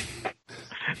second.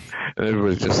 And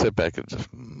everybody just sit back and just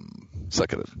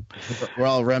suck it in. We're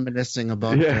all reminiscing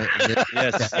about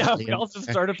Yes. Yeah, we all just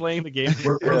started playing the game.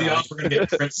 We're going to get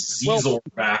Prince Cecil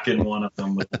back in one of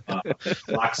them with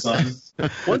Black Sun.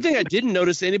 One thing I didn't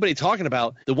notice anybody talking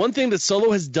about, the one thing that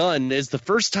Solo has done is the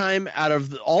first time out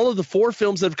of all of the 4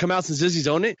 films that have come out since Disney's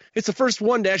owned it, it's the first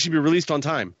one to actually be released on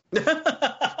time. All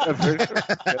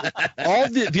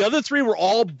the other 3 were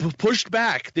all pushed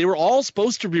back. They were all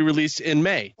supposed to be released in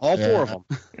May. All 4 of them.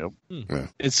 Yep.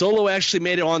 And Solo actually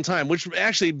made it on time, which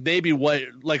actually maybe what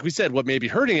may be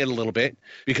hurting it a little bit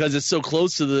because it's so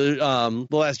close to the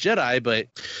Last Jedi. But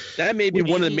that may be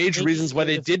one of the major reasons why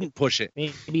they didn't push it.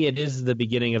 Maybe it is the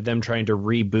beginning of them trying to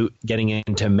reboot getting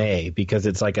into May because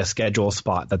it's like a schedule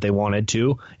spot that they wanted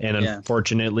to, and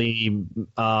unfortunately,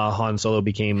 Han Solo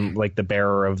became like the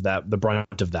bearer of that, the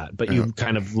brunt of that. But you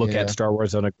kind of look at Star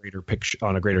Wars on a greater picture,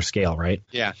 on a greater scale, right?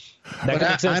 Yeah, that can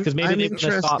make sense because maybe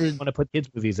they want to put kids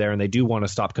movies there, and they do want to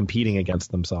stop competing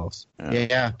against themselves.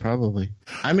 Yeah, probably.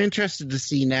 I'm interested to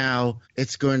see now.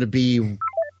 It's going to be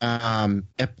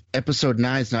episode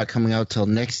 9 is not coming out till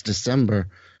next December.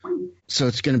 So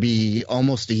it's going to be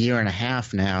almost a year and a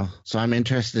half now. So I'm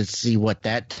interested to see what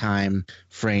that time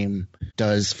frame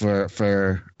does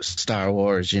for Star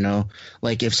Wars,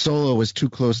 Like if Solo was too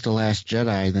close to Last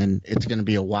Jedi, then it's going to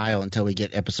be a while until we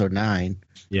get episode 9.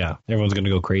 Yeah, everyone's going to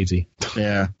go crazy.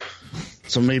 Yeah.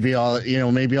 So maybe all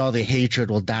the hatred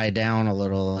will die down a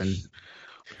little. And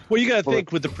well, you got to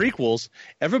think with the prequels,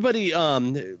 everybody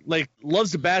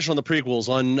loves to bash on the prequels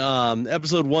on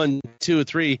episode 1, 2,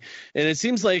 3, and it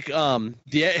seems like having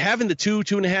the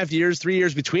 2.5 years, 3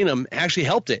 years between them actually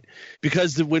helped it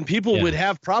because when people would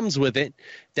have problems with it,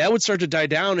 that would start to die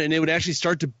down and it would actually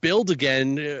start to build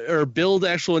again or build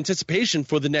actual anticipation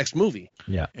for the next movie.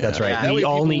 Yeah, that's right. Yeah.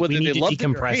 We need to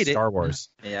decompress Star Wars.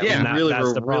 Yeah, and we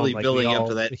really building up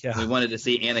to that. Yeah. We wanted to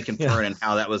see Anakin turn and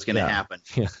how that was going to happen.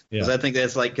 Because I think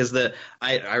that's because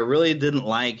I really didn't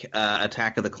like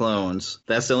Attack of the Clones.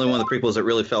 That's the only one of the prequels that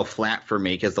really fell flat for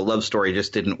me because the love story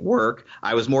just didn't work.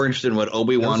 I was more interested in what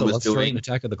Obi-Wan was doing.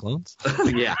 Attack of the Clones.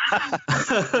 Yeah,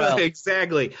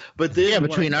 exactly. But then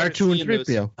between R2 and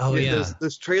 3PO. Oh yeah,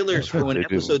 those trailers for when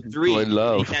Episode 3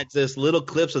 they had this little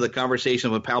clips of the conversation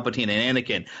with Palpatine and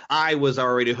Anakin. I was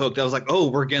already hooked. I was like,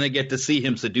 oh, we're gonna get to see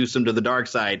him seduce him to the dark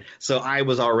side. So I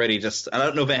was already I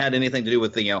don't know if it had anything to do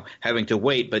with having to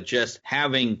wait, but just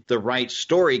having the right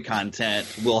story content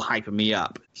will hype me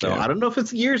up. So I don't know if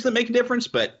it's years that make a difference,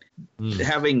 but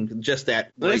having just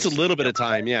that. Well, it's a little bit of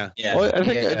time, yeah. Well, I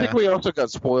think we also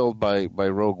got spoiled by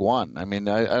Rogue One. I mean,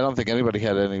 I don't think anybody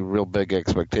had any real big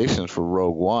expectations for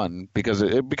Rogue One because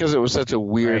it was such a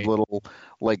weird little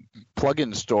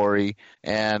plug-in story,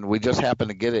 and we just happened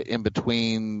to get it in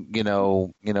between, the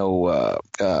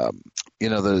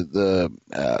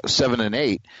 7 and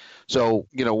 8. So,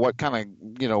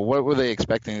 what were they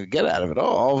expecting to get out of it? Oh,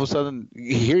 all of a sudden,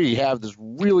 here you have this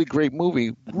really great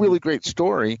movie, really great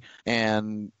story,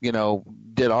 and,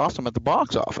 did awesome at the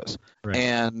box office. Right.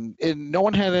 And no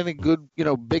one had any good,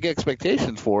 big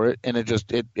expectations for it, and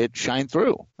it shined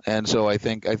through. And so I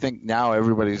think now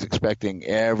everybody's expecting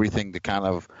everything to kind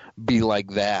of be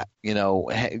like that.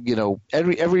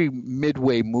 Every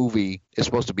midway movie is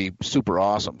supposed to be super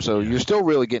awesome. So you're still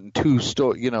really getting 2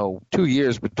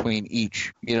 years between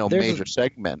each, major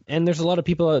segment. And there's a lot of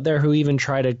people out there who even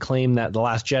try to claim that The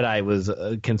Last Jedi was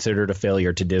considered a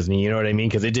failure to Disney. You know what I mean?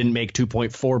 Because it didn't make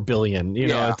 $2.4 billion.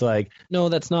 It's like, no,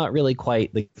 that's not really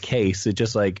quite the case. It's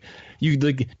just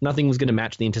nothing was going to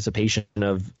match the anticipation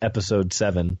of Episode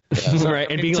 7, right?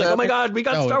 And being like, "Oh my God, we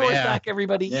got Star Wars back,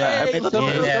 everybody!"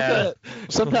 Yeah,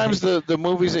 sometimes the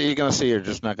movies that you're going to see are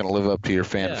just not going to live up to your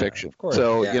fan fiction. Of course.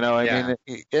 So I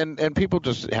mean, and people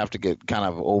just have to get kind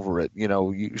of over it.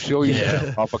 You show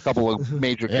off a couple of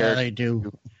major characters they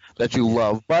do. that you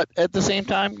love, but at the same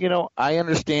time, I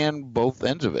understand both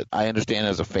ends of it. I understand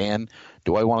as a fan.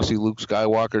 Do I want to see Luke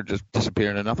Skywalker just disappear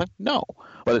into nothing? No.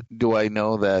 But do I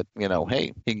know that,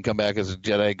 hey, he can come back as a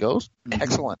Jedi ghost?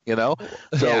 Excellent,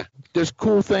 So there's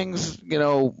cool things,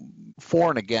 for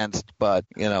and against, but,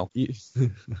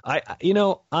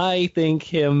 I think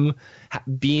him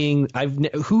being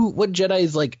what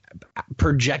Jedi's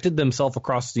projected themselves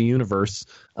across the universe,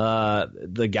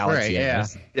 the galaxy,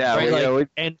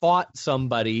 and fought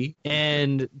somebody,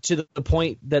 and to the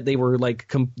point that they were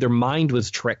their mind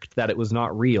was tricked that it was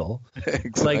not real.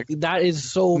 Exactly. That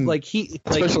is so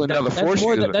especially now the Force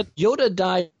user. That Yoda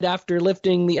died after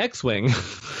lifting the X-wing.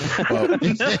 Well,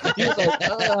 He's like,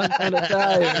 oh, I'm kind of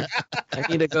tired. I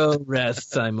need to go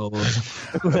rest. I'm old.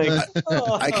 Like,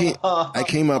 I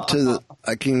came up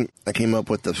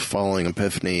with the following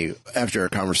epiphany after a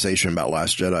conversation about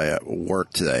Last Jedi at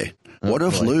work today. What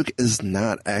if Luke is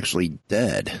not actually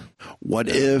dead? What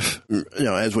if,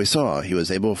 as we saw, he was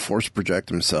able to force project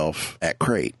himself at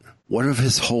Crate? What if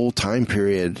his whole time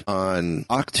period on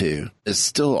Octu is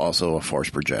still also a force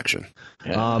projection?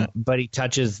 But he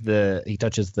touches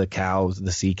the cows,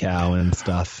 the sea cow and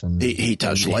stuff. And he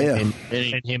touched Leia.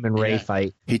 And him and Rey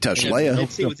fight. He touched Leia. And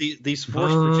see, with these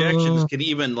force projections can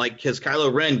even, like, because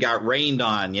Kylo Ren got rained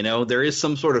on, there is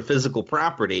some sort of physical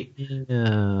property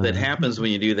that happens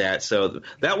when you do that. So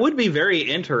that would be very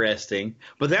interesting.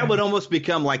 But that would almost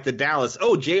become like the Dallas.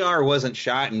 Oh, JR wasn't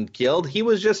shot and killed. He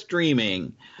was just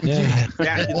dreaming. Yeah.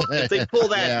 If they pull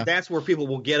that, that's where people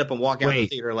will get up and walk out of the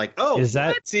theater like, oh, is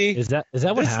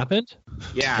that what happened?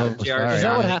 Yeah, JR. Is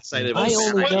that what happened? I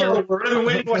only know. We're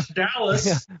waiting to watch Dallas.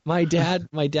 Yeah,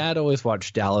 my dad always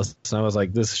watched Dallas, and I was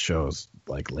like, this show's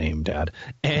like lame, Dad.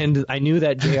 And I knew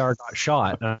that JR got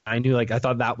shot. I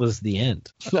thought that was the end.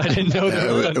 I didn't know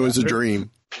it was a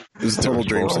dream. It was a total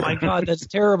dream. Oh my God, that's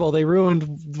terrible. They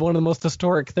ruined one of the most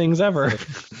historic things ever.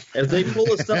 If they pull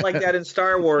a stuff like that in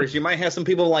Star Wars, you might have some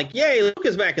people like, yay, Luke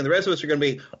is back, and the rest of us are going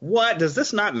to be, what? Does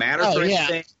this not matter for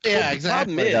anything? Yeah,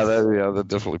 exactly. They're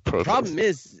definitely protest. Problem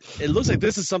is, it looks like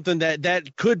this is something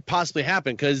that could possibly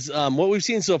happen because what we've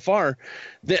seen so far,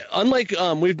 that unlike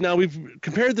we've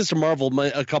compared this to Marvel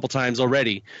a couple times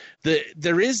already,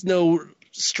 there is no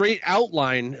straight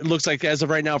outline, it looks like, as of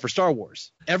right now for Star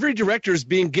Wars. Every director is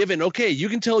being given, okay, you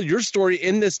can tell your story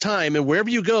in this time, and wherever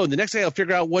you go, the next day I'll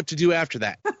figure out what to do after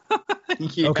that.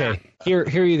 Yeah. Okay, here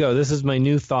you go. This is my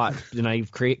new thought, and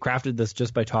I've crafted this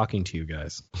just by talking to you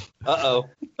guys. Uh-oh.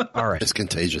 All right. It's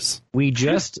contagious. We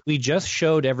just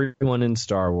showed everyone in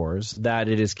Star Wars that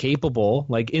it is capable,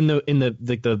 like in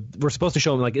the we're supposed to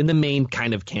show them like in the main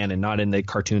kind of canon, not in the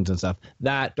cartoons and stuff,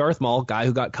 that Darth Maul, guy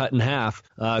who got cut in half,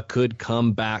 could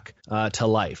come back to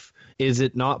life. Is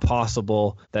it not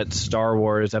possible that Star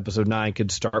Wars Episode 9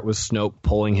 could start with Snoke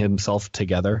pulling himself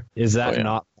together? Is that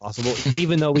not possible?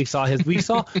 Even though we saw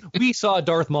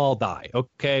Darth Maul die.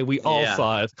 Okay, we all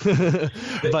saw it.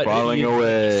 But falling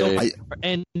away.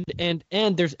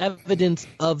 And there's evidence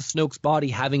of Snoke's body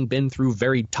having been through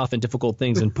very tough and difficult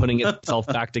things and putting itself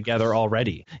back together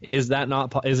already. Is it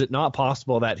not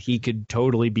possible that he could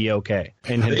totally be okay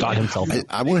and had got himself?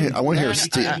 I want to hear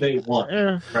Steve. They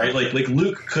want, right? Like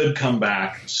Luke could come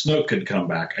back, Snoke could come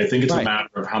back. I think it's a matter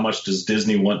of how much does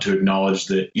Disney want to acknowledge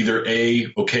that either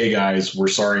okay guys, we're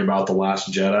sorry about The Last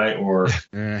Jedi, or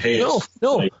hey, no,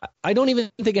 like, I don't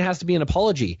even think it has to be an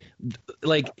apology.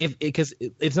 Like because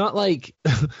it's not like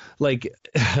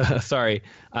sorry.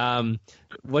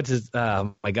 What's his?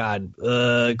 My God,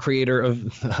 creator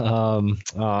of.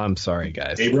 I'm sorry,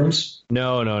 guys. Abrams?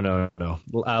 No.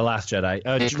 Last Jedi.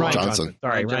 Rian Johnson.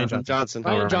 Sorry, Rian Johnson.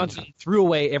 Rian Johnson threw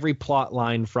away every plot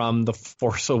line from The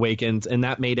Force Awakens, and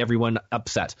that made everyone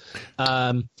upset.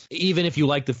 Even if you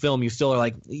like the film, you still are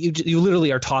like you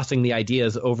literally are tossing the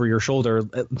ideas over your shoulder,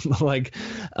 like.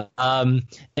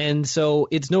 And so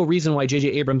it's no reason why J.J.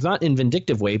 Abrams, not in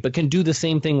vindictive way, but can do the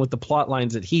same thing with the plot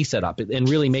lines that he set up and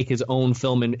really make his own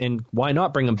film. And why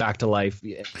not bring him back to life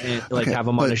and have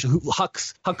him on a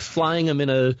Hux flying him in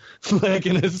a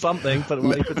something?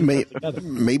 But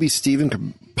maybe Steven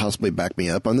could possibly back me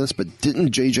up on this, but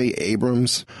didn't J.J.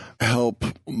 Abrams help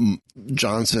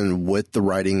Johnson with the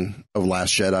writing of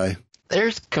Last Jedi?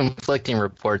 There's conflicting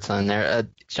reports on there.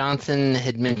 Johnson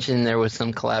had mentioned there was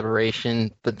some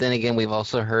collaboration, but then again, we've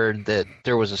also heard that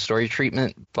there was a story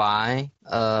treatment by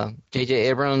J.J.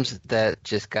 Abrams that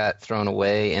just got thrown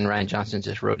away, and Rian Johnson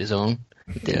just wrote his own.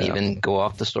 Didn't even go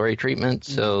off the story treatment,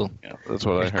 so that's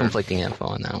what I heard. Conflicting info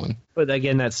on that one. But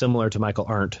again, that's similar to Michael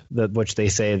Arndt, which they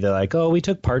say they're like, oh, we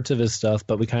took parts of his stuff,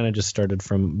 but we kind of just started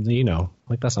from,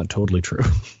 like that's not totally true.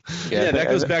 Yeah, that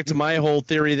goes back to my whole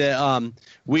theory that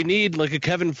we need like a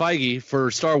Kevin Feige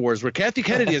for Star Wars, where Kathy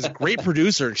Kennedy is a great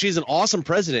producer and she's an awesome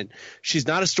president. She's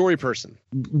not a story person.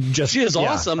 She is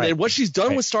awesome, and what she's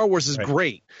done with Star Wars is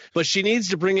great. But she needs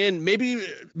to bring in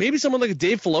maybe someone like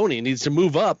Dave Filoni needs to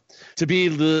move up to be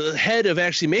the head of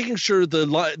actually making sure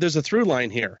there's a through line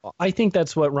here. I think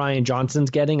that's what Rian Johnson's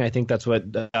getting. I think that's what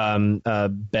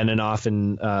Benioff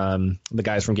and the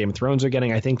guys from Game of Thrones are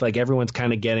getting. I think like everyone's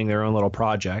kind of getting their own little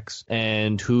projects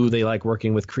and who they like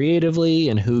working with creatively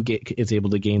and who is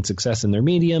able to gain success in their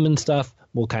medium and stuff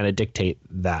will kind of dictate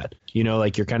that.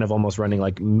 Like you're kind of almost running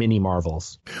like mini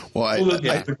Marvels. Well,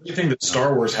 the great thing that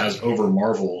Star Wars has over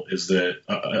Marvel is that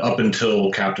up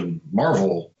until Captain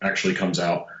Marvel actually comes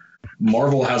out,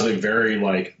 Marvel has a very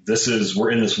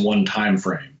we're in this one time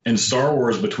frame. And Star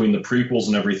Wars, between the prequels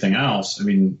and everything else, I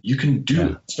mean, you can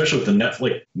do, especially with the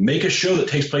Netflix, make a show that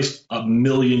takes place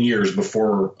 1,000,000 years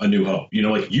before A New Hope. You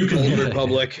know, like you can Old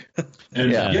Republic.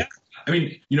 And I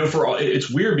mean, you know,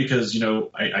 it's weird because, you know,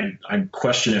 I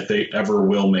question if they ever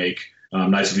will make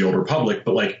Knights of the Old Republic,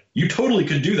 but like you totally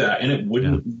could do that and it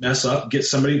wouldn't mess up. Get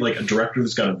somebody like a director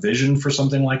who's got a vision for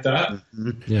something like that.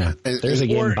 Yeah, there's a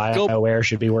game BioWare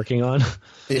should be working on.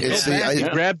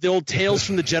 Grab the old Tales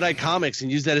from the Jedi comics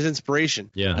and use that as inspiration.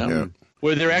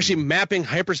 Where they're actually mapping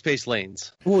hyperspace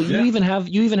lanes. Well, you even have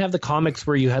the comics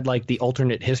where you had like the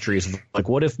alternate histories. Like,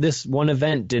 what if this one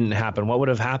event didn't happen? What would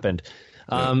have happened?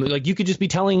 Like you could just be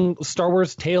telling Star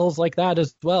Wars tales like that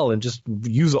as well, and just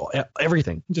use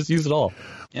everything. Just use it all.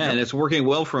 Yeah, and it's working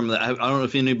well from the. I don't know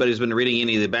if anybody's been reading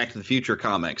any of the Back to the Future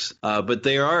comics, but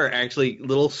there are actually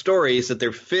little stories that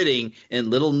they're fitting in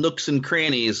little nooks and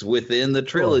crannies within the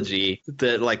trilogy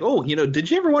that, like, oh, you know,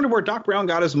 did you ever wonder where Doc Brown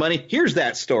got his money? Here's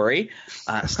that story.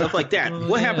 Stuff like that.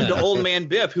 What happened to Old Man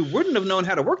Biff, who wouldn't have known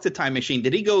how to work the time machine?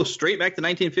 Did he go straight back to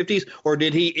 1950s, or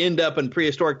did he end up in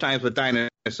prehistoric times with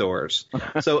dinosaurs?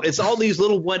 So it's all these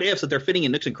little what ifs that they're fitting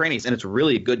in nooks and crannies, and it's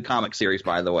really a good comic series,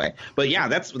 by the way. But yeah,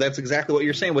 that's exactly what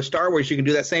you're saying. With Star Wars, you can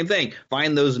do that same thing.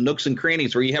 Find those nooks and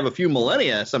crannies where you have a few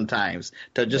millennia sometimes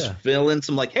to just fill in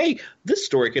some, like, hey, this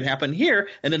story could happen here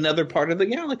in another part of the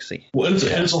galaxy. Well,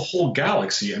 it's a whole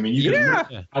galaxy. I mean, you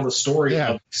can have a story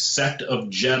of a sect of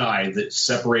Jedi that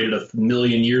separated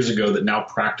 1,000,000 years ago that now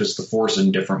practice the Force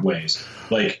in different ways.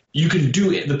 Like, you can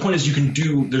do it. The point is,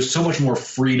 there's so much more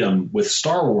freedom with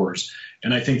Star Wars.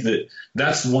 And I think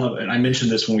that's and I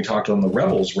mentioned this when we talked on the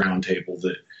Rebels roundtable,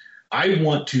 that I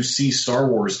want to see Star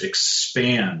Wars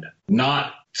expand,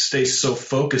 not stay so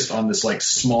focused on this like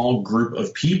small group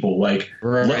of people. Like,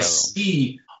 let's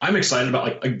see. I'm excited about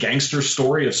like a gangster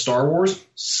story of Star Wars.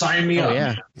 Sign me up.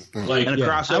 Yeah. Like, and a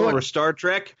crossover with Star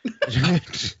Trek.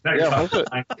 If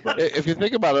you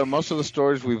think about it, most of the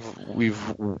stories we've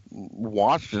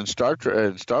watched in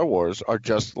Star Wars are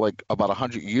just like about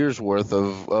 100 years worth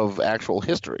of actual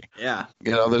history. Yeah.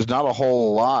 You know, there's not a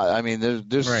whole lot. I mean,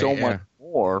 there's so much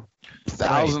more.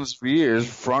 Thousands of years,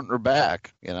 front or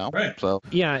back, you know. Right. So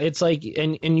yeah, it's like,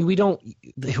 and we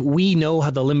know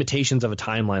how the limitations of a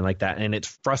timeline like that, and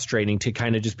it's frustrating to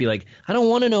kind of just be like, I don't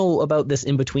want to know about this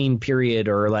in between period,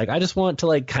 or like I just want to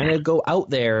like kind of go out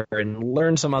there and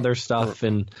learn some other stuff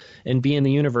and be in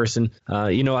the universe. And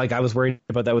you know, like I was worried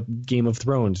about that with Game of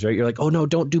Thrones, right? You're like, oh no,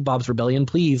 don't do Bob's Rebellion,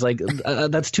 please. Like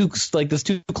that's too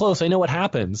close. I know what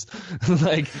happens.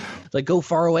 like go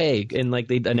far away. And like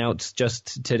they announced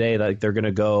just today that they're going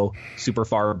to go super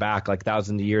far back, like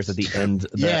thousands of years at the end,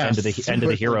 end of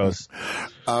the heroes.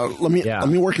 Let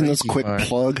me work in this quick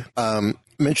plug.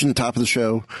 Mentioned top of the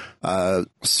show.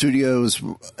 Studio's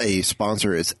a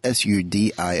sponsor. It's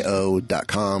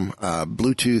sudio.com.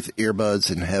 Bluetooth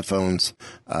earbuds and headphones.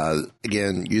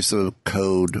 Again, use the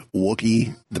code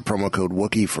Wookie, the promo code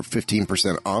Wookie for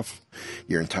 15% off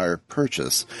your entire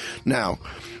purchase. Now,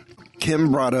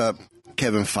 Kim brought up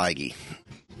Kevin Feige,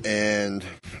 and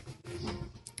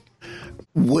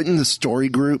wouldn't the story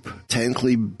group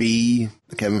technically be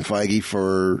Kevin Feige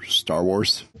for Star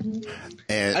Wars?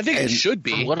 And I think it should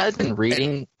be. From what I've been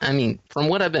reading,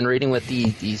 with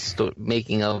these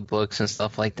making of books and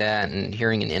stuff like that, and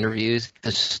hearing in interviews,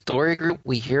 the story group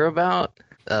we hear about,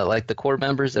 like the core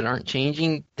members that aren't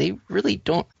changing, they really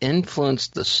don't influence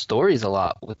the stories a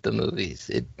lot with the movies.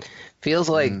 It feels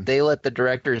like they let the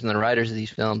directors and the writers of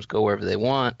these films go wherever they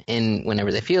want, and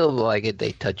whenever they feel like it,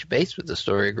 they touch base with the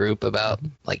story group about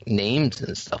like names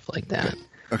and stuff like that.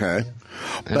 Okay.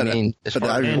 I mean, as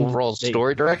far as overall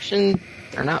story direction,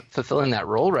 they're not fulfilling that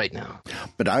role right now.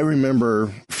 But I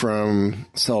remember from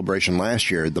Celebration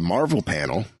last year, the Marvel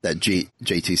panel that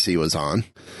JTC was on,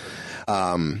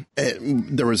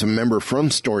 there was a member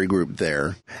from Story Group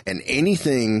there, and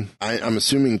anything, I'm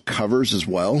assuming covers as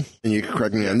well, and you can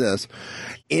correct me on this,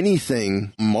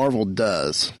 anything Marvel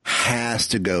does has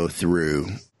to go through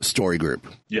Story Group.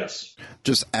 Yes.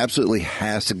 Just absolutely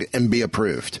has to and be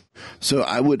approved. So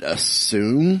I would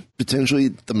assume potentially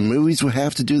the movies would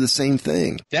have to do the same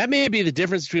thing. That may be the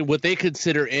difference between what they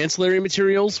consider ancillary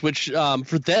materials, which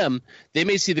for them, they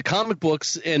may see the comic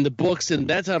books and the books and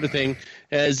that type of thing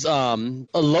as a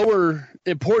lower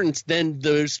importance than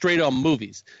the straight-on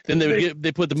movies. Then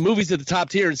they put the movies at the top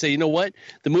tier and say, you know what?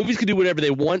 The movies can do whatever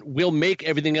they want. We'll make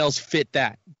everything else fit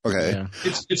that. Okay. Yeah.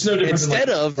 It's no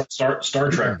different than Star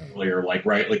Trek earlier, like,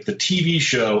 right? right? Like the TV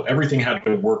show, everything had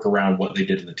to work around what they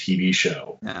did in the TV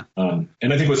show. Yeah.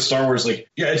 And I think with Star Wars, like,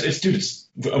 yeah, it's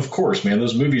of course, man,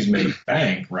 those movies make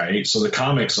bank, right? So the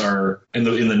comics are in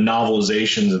the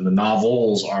novelizations and the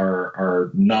novels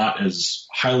are not as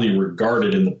highly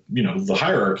regarded in the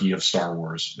hierarchy of Star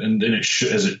Wars, and it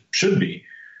should be.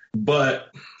 But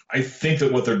I think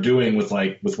that what they're doing with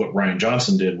what Rian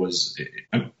Johnson did was,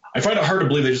 I find it hard to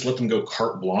believe they just let them go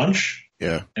carte blanche.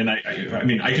 Yeah. And I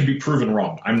mean, I can be proven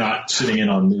wrong. I'm not sitting in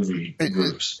on movie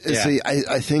groups. See,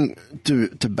 I think to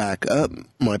back up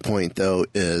my point, though,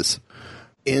 is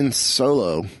in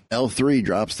Solo, L3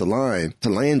 drops the line to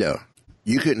Lando,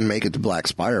 you couldn't make it to Black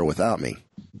Spire without me.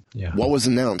 Yeah. What was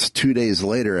announced 2 days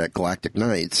later at Galactic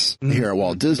Nights here at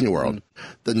Walt Disney World,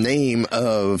 the name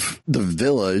of the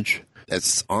village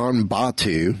that's on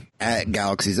Batuu at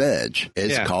Galaxy's Edge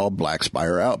is called Black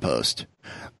Spire Outpost.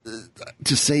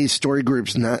 To say story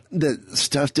groups, not that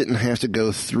stuff didn't have to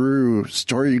go through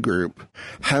story group,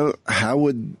 how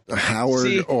would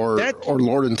Howard or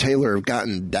Lord and Taylor have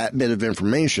gotten that bit of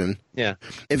information? Yeah,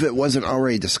 if it wasn't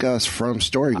already discussed from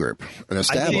story group and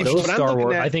established.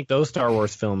 I think those Star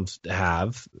Wars films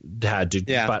have had to,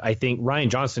 but I think Rian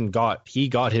Johnson got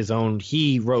his own.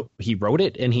 He wrote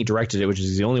it and he directed it, which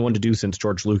is the only one to do since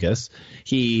George Lucas.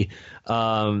 He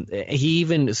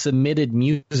even submitted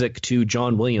music to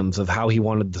John Williams of how he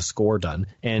wanted the score done,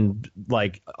 and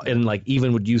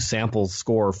even would use samples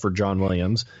score for John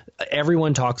Williams.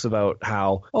 Everyone talks about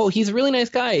how, he's a really nice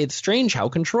guy. It's strange how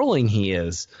controlling he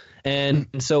is. And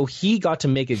so he got to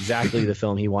make exactly the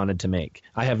film he wanted to make.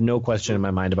 I have no question in my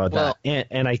mind about that.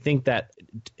 And I think that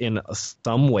in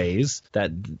some ways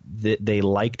that they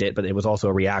liked it, but it was also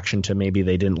a reaction to maybe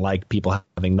they didn't like people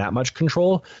having that much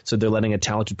control. So they're letting a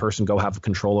talented person go have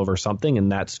control over something,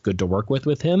 and that's good to work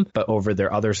with him. But over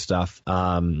their other stuff, they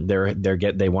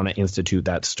want to institute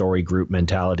that story group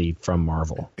mentality from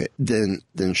Marvel. Okay, then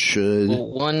should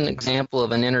one example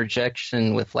of an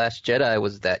interjection with Last Jedi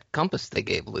was that compass they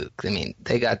gave Luke. I mean,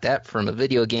 they got that from a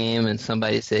video game, and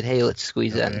somebody said, hey, let's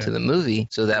squeeze that into the movie.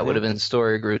 So that would have been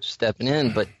story group stepping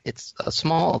in, but it's a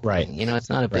small thing. It's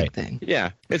not a big thing.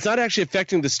 Yeah. It's not actually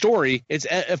affecting the story. It's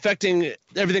affecting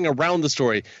everything around the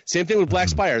story. Same thing with Black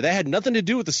Spire. That had nothing to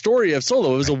do with the story of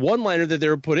Solo. It was a one-liner that they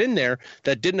were put in there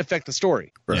that didn't affect the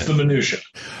story. Right. It's the minutia.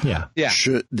 Yeah.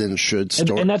 Should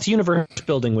story... And that's universe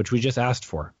building, which we just asked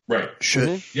for. Right.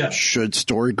 Should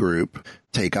story group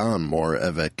take on more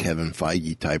of a Kevin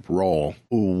Feige type role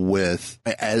with,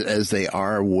 as they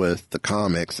are with the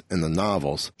comics and the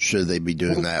novels? Should they be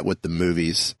doing that with the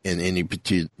movies and any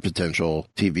potential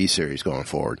TV series going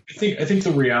forward? I think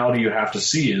the reality you have to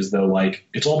see is, though, like,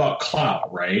 it's all about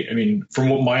clout, right? I mean, from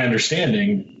what my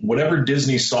understanding, whatever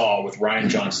Disney saw with Rian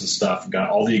Johnson's stuff got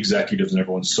all the executives and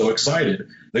everyone so excited.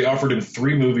 They offered him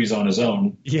 3 movies on his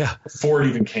own before it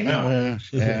even came out.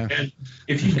 And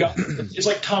if you've got, it's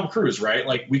like Tom Cruise, right?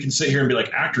 Like, we can sit here and be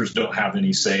like, actors don't have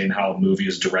any say in how a movie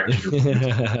is directed.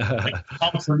 Like,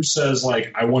 Tom Cruise says,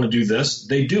 like, I want to do this,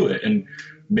 they do it. And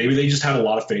maybe they just had a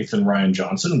lot of faith in Rian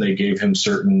Johnson and they gave him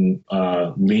certain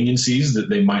leniencies that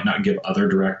they might not give other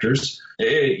directors.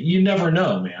 You never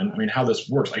know, man. I mean, how this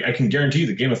works. Like, I can guarantee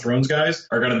the Game of Thrones guys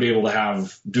are going to be able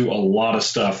to do a lot of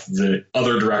stuff that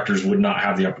other directors would not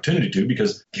have the opportunity to,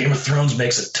 because Game of Thrones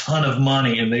makes a ton of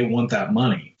money and they want that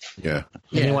money. Yeah.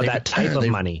 They want that type of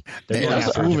money. I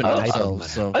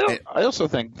also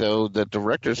think, though, that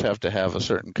directors have to have a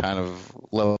certain kind of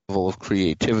level of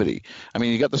creativity. I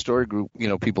mean, you got the story group,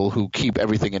 people who keep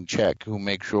everything in check, who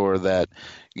make sure that,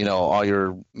 all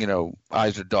your,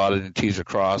 I's are dotted and T's are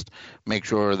crossed, make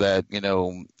sure that,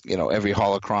 every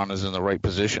holocron is in the right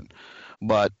position.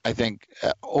 But I think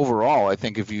overall,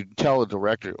 if you tell a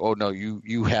director, oh, no,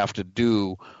 you have to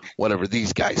do whatever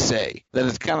these guys say, then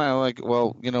it's kind of like,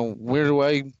 well, where do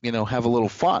I, have a little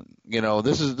fun?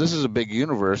 This is a big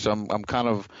universe. I'm kind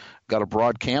of got a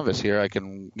broad canvas here. I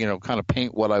can, kind of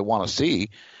paint what I want to see.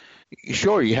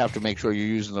 Sure, you have to make sure you're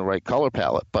using the right color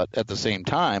palette, but at the same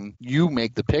time, you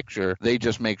make the picture. They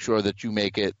just make sure that you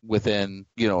make it within,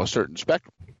 a certain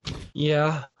spectrum.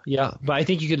 Yeah. But I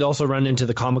think you could also run into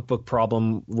the comic book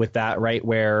problem with that, right?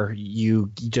 Where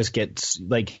you just get,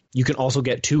 like, you can also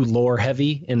get too lore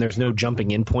heavy and there's no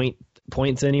jumping in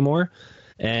points anymore.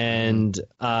 And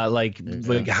like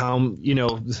how,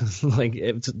 like,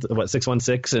 it's,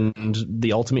 616 and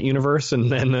the Ultimate Universe,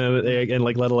 and then and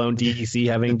like, let alone DC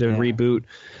having to reboot,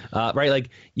 right? Like,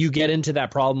 you get into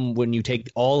that problem when you take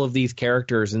all of these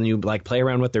characters and you, like, play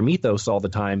around with their mythos all the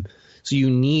time. So you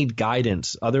need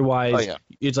guidance. Otherwise,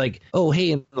 it's like, oh,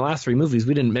 hey, in the last 3 movies,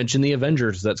 we didn't mention the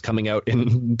Avengers that's coming out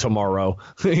in tomorrow,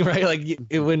 right? Like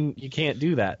you can't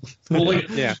do that. Well,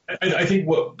 I think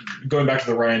going back to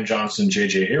the Rian Johnson,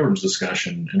 J.J. Abrams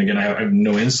discussion, and again, I have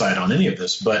no insight on any of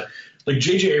this, but like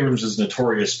J.J. Abrams is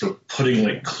notorious for putting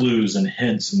like clues and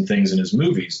hints and things in his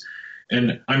movies.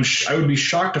 And I would be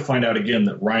shocked to find out again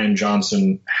that Rian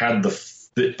Johnson had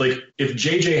if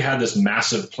JJ had this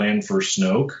massive plan for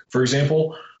Snoke, for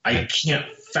example, I can't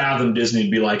fathom Disney to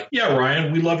be like, yeah,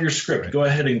 Ryan, we love your script. Go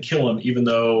ahead and kill him, even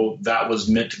though that was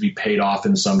meant to be paid off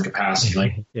in some capacity.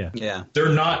 Like,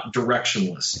 they're not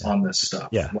directionless on this stuff.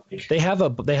 Yeah, they have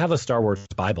a Star Wars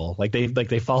Bible. Like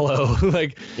they follow.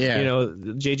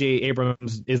 J.J.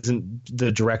 Abrams isn't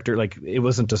the director. Like, it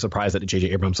wasn't a surprise that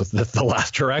J.J. Abrams was the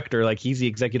last director. Like, he's the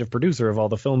executive producer of all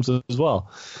the films as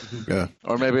well. Yeah,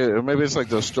 or maybe it's like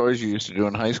those stories you used to do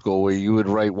in high school where you would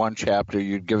write one chapter,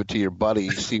 you'd give it to your buddy,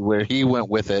 see where he went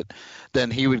with it, then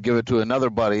he would give it to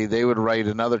another buddy, they would write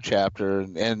another chapter,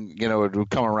 and it would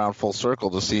come around full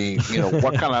circle to see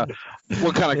what kind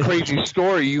of crazy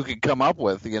story you could come up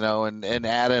with, and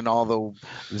add in all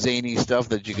the zany stuff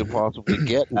that you could possibly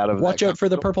get out of it. Watch out for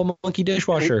the purple monkey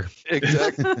dishwasher.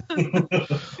 Exactly.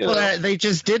 Well, they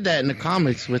just did that in the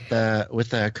comics with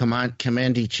the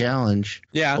Commandy Challenge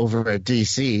over at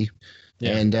DC.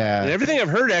 Yeah. And everything I've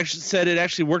heard said it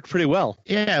actually worked pretty well.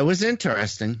 Yeah, it was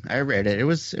interesting. I read it. It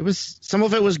was some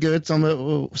of it was good, some of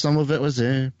it was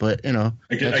but that's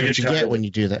what you get when you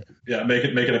do that. Yeah,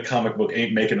 making a comic book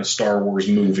ain't making a Star Wars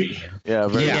movie. Yeah,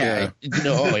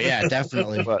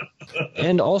 definitely.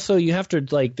 And also, you have to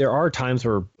there are times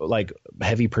where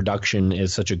heavy production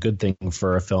is such a good thing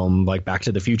for a film. Like Back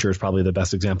to the Future is probably the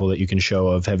best example that you can show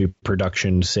of heavy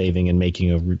production saving and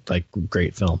making a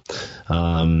great film.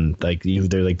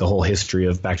 The whole history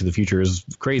of Back to the Future is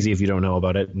crazy if you don't know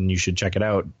about it, and you should check it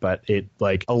out. But it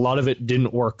a lot of it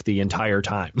didn't work the entire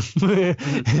time. And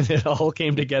it all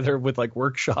came together with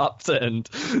workshops and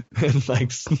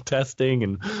testing,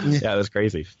 and it was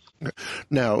crazy.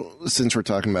 Now, since we're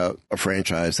talking about a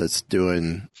franchise that's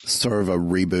doing sort of a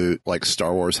reboot like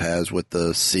Star Wars has with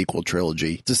the sequel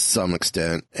trilogy to some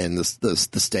extent, and the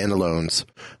standalones,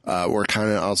 we're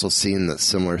kind of also seeing that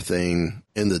similar thing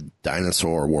in the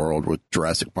dinosaur world with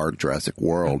Jurassic Park, Jurassic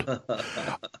World.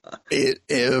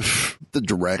 If the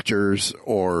directors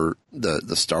or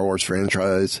the Star Wars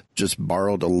franchise just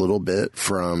borrowed a little bit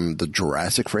from the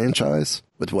Jurassic franchise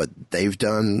with what they've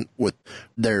done with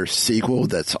their sequel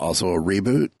that's also a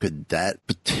reboot, could that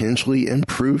potentially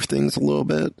improve things a little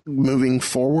bit moving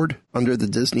forward under the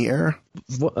Disney era?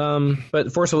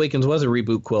 But Force Awakens was a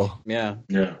reboot, Quill. Yeah.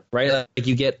 Right?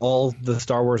 You get all the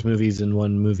Star Wars movies in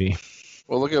one movie.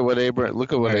 Well, look at what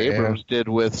Abrams did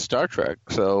with Star Trek.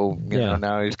 So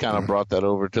now he's kind of brought that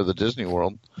over to the Disney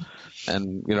world,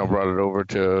 and brought it over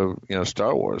to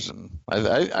Star Wars. And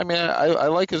I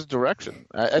like his direction.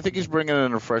 I think he's bringing it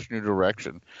in a fresh new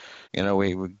direction.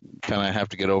 We kind of have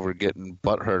to get over getting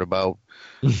butthurt about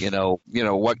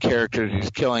what characters he's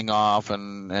killing off,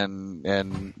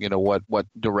 and what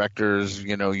directors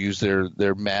use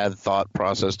their mad thought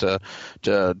process to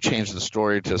change the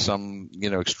story to some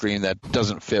extreme that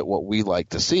doesn't fit what we like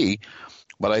to see.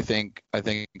 But I think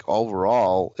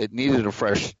overall it needed a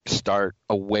fresh start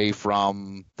away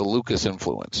from the Lucas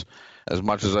influence. As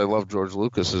much as I love George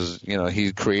Lucas,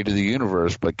 he created the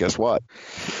universe, but guess what?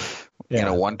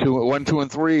 Yeah. 1, 2,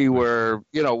 and 3 were,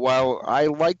 while I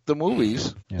liked the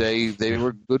movies, they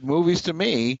were good movies to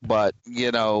me, but,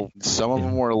 some of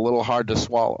them were a little hard to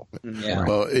swallow. Yeah.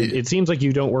 Well, it seems like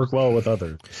you don't work well with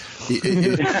others.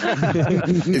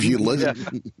 If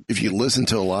you listen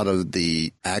to a lot of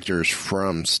the actors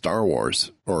from Star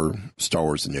Wars or Star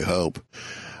Wars: A New Hope,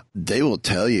 they will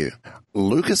tell you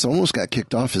Lucas almost got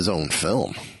kicked off his own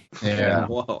film. Yeah.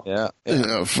 Whoa. Yeah.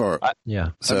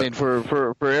 So, I mean,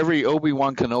 for every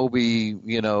Obi-Wan Kenobi,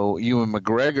 Ewan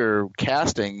McGregor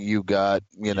casting, you got,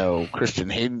 Christian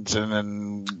Haydenson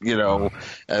and,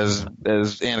 as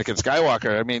Anakin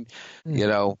Skywalker. I mean,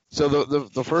 so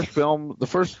the first film, the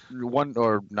first one,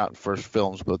 or not first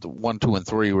films, but the 1, 2, and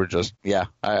 3 were just,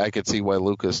 I could see why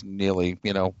Lucas nearly,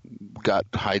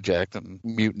 got hijacked and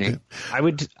mutiny.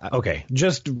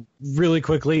 Just really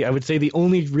quickly, I would say the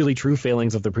only really true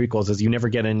failings of the prequels is you never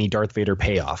get any Darth Vader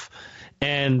payoff.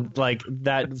 And like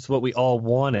that's what we all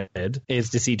wanted,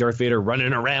 is to see Darth Vader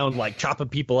running around like chopping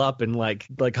people up and like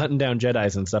hunting down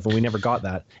Jedis and stuff, and we never got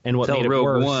that. And what made it Rogue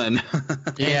worse, One.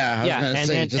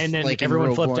 and then like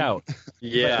everyone flipped One. out.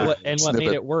 Yeah. What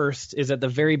made it worse is at the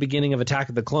very beginning of Attack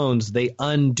of the Clones, they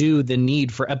undo the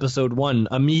need for Episode 1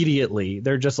 immediately.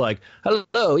 They're just like,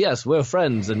 hello, yes, we're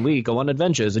friends and we go on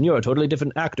adventures and you're a totally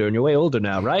different actor and you're way older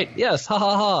now, right? Yes, ha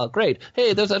ha ha, great.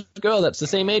 Hey, there's a girl that's the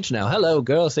same age now. Hello,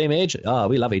 girl, same age. Ah,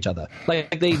 we love each other.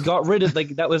 Like they got rid of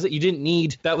that was it. You didn't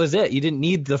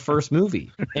need the first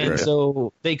movie. And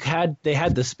so they had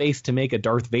the space to make a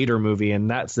Darth Vader movie, and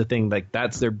that's the thing, like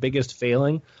that's their biggest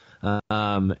failing.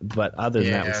 But other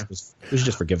than that, we should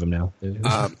just forgive them now.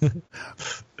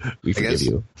 We forgive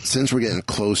you. Since we're getting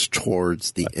close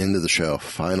towards the end of the show,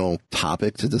 final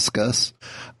topic to discuss.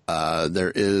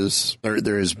 There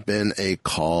has been a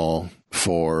call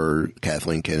for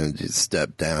Kathleen Kennedy to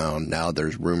step down. Now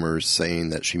there's rumors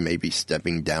saying that she may be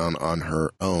stepping down on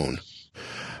her own.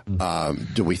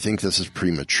 Do we think this is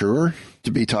premature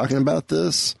to be talking about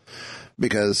this?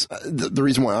 Because the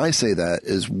reason why I say that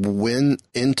is when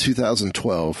in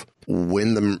 2012,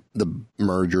 when the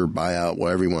merger, buyout,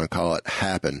 whatever you want to call it,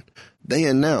 happened, they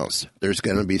announced there's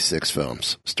going to be 6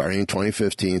 films starting in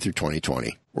 2015 through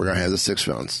 2020. We're going to have the 6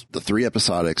 films, the 3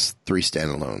 episodics, 3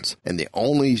 standalones. And the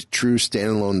only true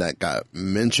standalone that got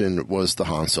mentioned was the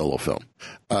Han Solo film.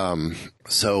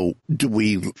 So do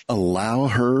we allow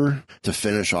her to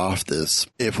finish off this,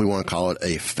 if we want to call it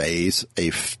a phase,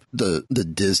 the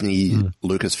Disney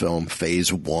Lucasfilm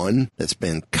phase 1 that's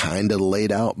been kind of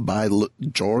laid out by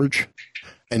George?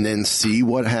 And then see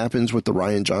what happens with the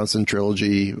Rian Johnson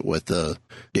trilogy, with the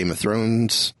Game of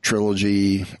Thrones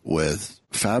trilogy, with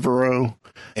Favreau,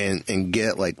 and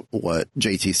get like what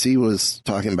JTC was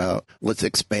talking about. Let's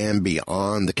expand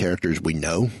beyond the characters we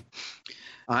know.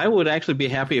 I would actually be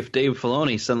happy if Dave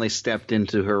Filoni suddenly stepped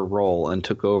into her role and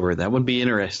took over. That would be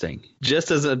interesting. Just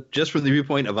from the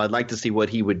viewpoint of I'd like to see what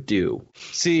he would do.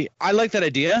 See, I like that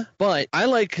idea, but I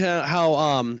like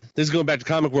how this is going back to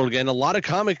comic world again. A lot of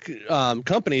comic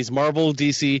companies, Marvel,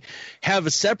 DC, have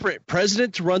a separate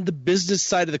president to run the business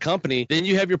side of the company. Then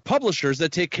you have your publishers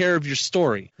that take care of your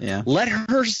story. Yeah. Let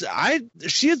her.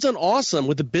 She has done awesome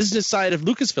with the business side of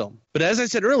Lucasfilm. But as I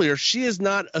said earlier, she is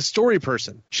not a story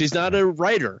person. She's not a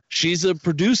writer. She's a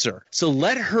producer. So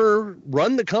let her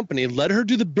run the company. Let her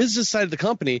do the business side of the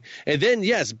company. And then,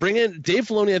 yes, bring in Dave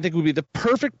Filoni. I think would be the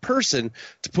perfect person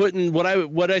to put in what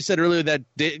I said earlier, that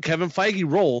Kevin Feige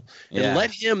role, and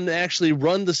let him actually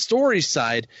run the story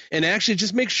side and actually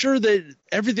just make sure that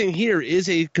everything here is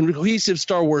a cohesive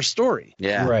Star Wars story.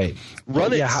 Yeah. Right.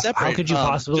 Run it separate. How could you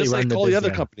possibly just run like all the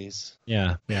other companies?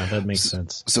 Yeah, that makes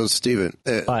sense. So, Steven,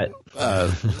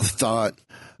 thought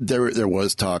there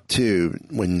was talk, too,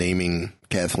 when naming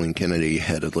Kathleen Kennedy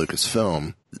head of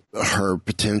Lucasfilm, her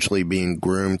potentially being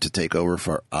groomed to take over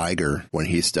for Iger when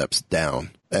he steps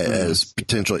down. As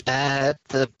potentially,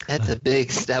 that's a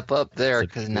big step up there,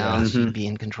 because now she'd be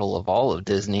in control of all of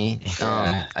Disney.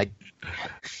 I'm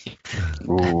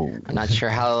not sure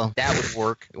how that would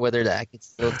work, whether I could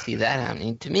still see that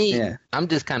happening. To me, I'm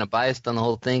just kind of biased on the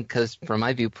whole thing, because from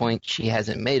my viewpoint, she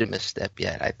hasn't made a misstep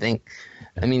yet.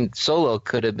 I mean, Solo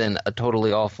could have been a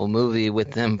totally awful movie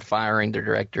with them firing their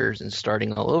directors and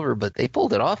starting all over, but they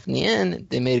pulled it off in the end.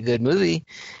 They made a good movie.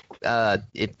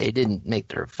 If they didn't make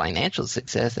their financial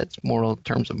success, that's more in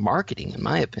terms of marketing, in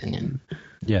my opinion.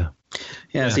 Yeah.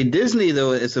 Yeah, see, Disney,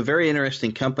 though, it's a very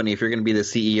interesting company if you're going to be the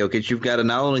CEO, because you've got to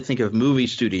not only think of movie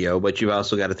studio, but you've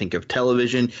also got to think of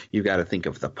television. You've got to think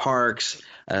of the parks.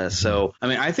 So, I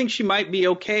mean, I think she might be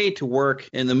okay to work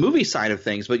in the movie side of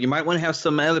things, but you might want to have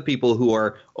some other people who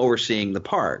are overseeing the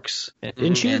parks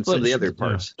and some of the other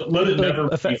parts. But let it never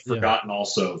be forgotten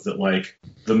also that, like,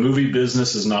 the movie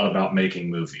business is not about making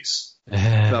movies.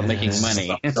 It's about making money.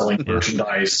 It's about selling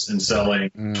merchandise and selling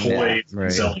toys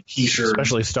and selling T-shirts.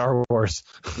 Especially Star Wars.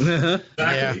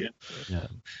 Exactly.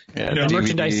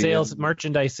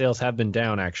 Merchandise sales have been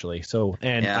down, actually. So,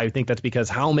 I think that's because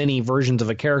how many versions of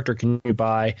a character can you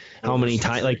buy? How many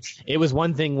times? Like, it was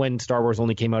one thing when Star Wars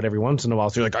only came out every once in a while.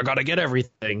 So you're like, I got to get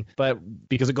everything, but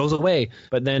because it goes away.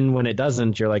 But then when it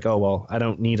doesn't, you're like, oh well, I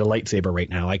don't need a lightsaber right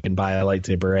now. I can buy a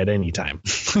lightsaber at any time.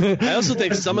 I also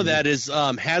think some of that is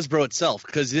Hasbro itself,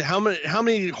 because how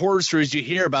many horror stories do you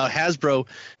hear about Hasbro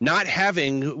not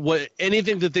having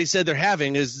anything that they said they're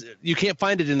having is you can't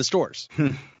find it in the stores.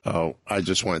 Oh, I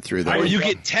just went through that. Or you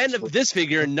get 10 of this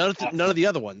figure and none of the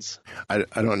other ones. I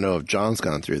don't know if John's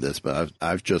gone through this, but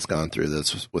I've just gone through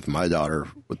this with my daughter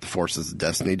with the Forces of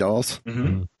Destiny dolls.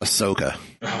 Ahsoka.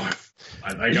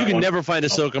 You can never find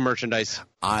Ahsoka merchandise.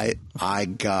 I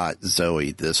got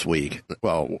Zoe this week.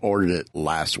 Well, ordered it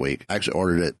last week. Actually,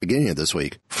 ordered it beginning of this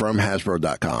week from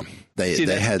Hasbro.com. That's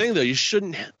the thing, though. You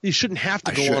shouldn't have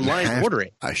to go online and order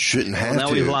it. I shouldn't have to.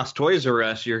 Now we've lost Toys R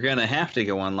Us. You're going to have to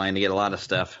go online to get a lot of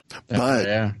stuff.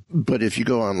 But if you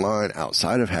go online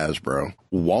outside of Hasbro,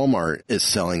 Walmart is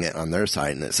selling it on their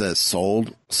site, and it says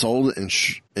sold and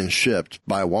shipped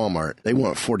by Walmart. They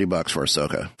want $40 for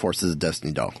Ahsoka, Forces of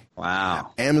Destiny doll.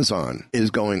 Wow. Amazon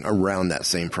is going around that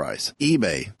same price.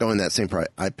 eBay going that same price.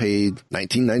 I paid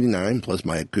 $19.99 plus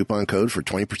my coupon code for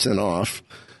 20% off.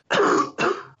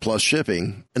 Plus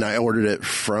shipping, and I ordered it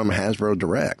from Hasbro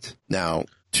Direct. Now,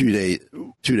 2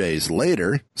 days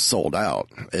later, sold out.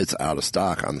 It's out of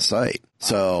stock on the site.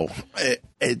 So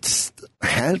it's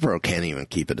Hasbro can't even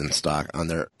keep it in stock on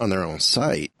their own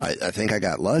site. I think I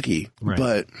got lucky, right.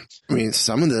 But I mean,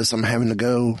 some of this I'm having to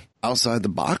go outside the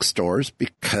box stores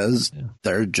because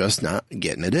they're just not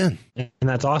getting it in. And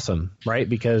that's awesome, right?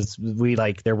 Because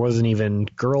there wasn't even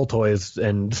girl toys,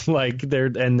 and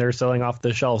they're selling off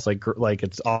the shelves. Like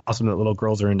it's awesome that little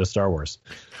girls are into Star Wars.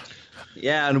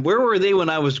 Yeah, and where were they when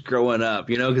I was growing up?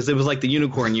 Because it was like the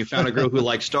unicorn. You found a girl who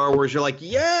liked Star Wars, you're like,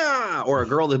 yeah! Or a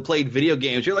girl that played video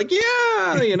games, you're like,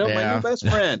 yeah! My new best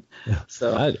friend.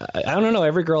 So I don't know.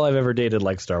 Every girl I've ever dated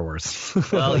likes Star Wars.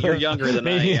 Well, you're younger than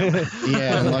I am.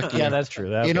 Yeah, lucky. Yeah, that's true.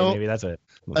 Maybe that's it.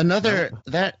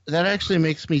 That actually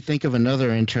makes me think of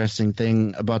another interesting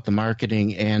thing about the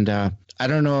marketing, and I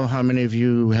don't know how many of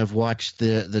you have watched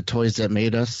the Toys That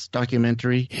Made Us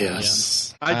documentary.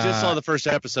 Yes. I just saw the first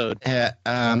episode.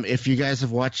 If you guys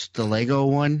have watched the Lego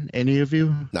one, any of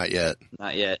you? Not yet.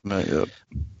 Not yet.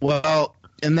 Well,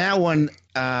 in that one,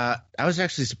 I was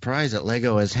actually surprised that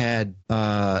Lego has had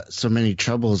so many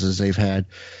troubles as they've had.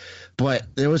 But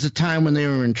there was a time when they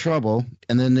were in trouble,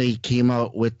 and then they came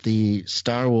out with the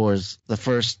Star Wars, the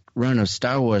first run of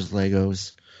Star Wars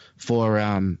Legos for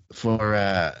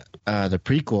the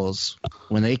prequels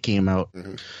when they came out.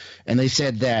 Mm-hmm. And they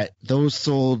said that those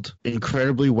sold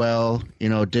incredibly well,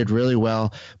 did really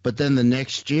well. But then the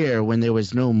next year, when there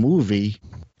was no movie,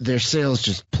 their sales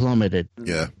just plummeted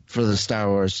for the Star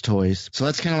Wars toys. So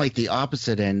that's kind of like the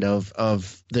opposite end of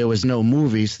there was no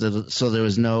movies, so there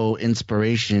was no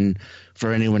inspiration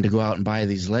for anyone to go out and buy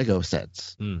these Lego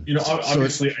sets.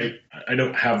 Obviously, I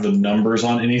don't have the numbers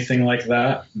on anything like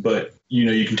that, but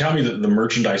you can tell me that the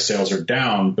merchandise sales are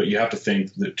down, but you have to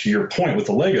think that, to your point with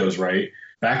the Legos, right?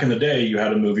 Back in the day, you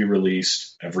had a movie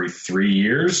released every 3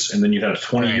 years, and then you'd have a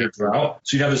 20-year drought.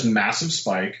 So you'd have this massive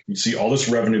spike. You'd see all this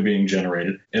revenue being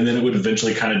generated, and then it would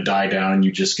eventually kind of die down, and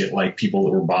you just get like people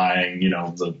that were buying,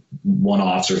 the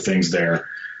one-offs or things there.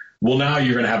 Well, now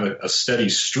you're going to have a steady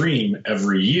stream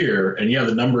every year, and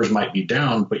the numbers might be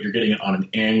down, but you're getting it on an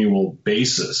annual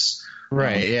basis.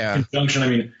 Right, yeah. In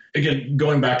conjunction, again,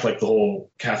 going back to like the whole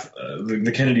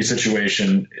the Kennedy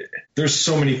situation, there's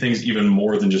so many things even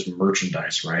more than just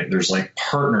merchandise, right? There's like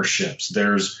partnerships.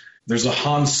 There's a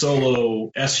Han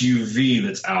Solo SUV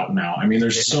that's out now. I mean,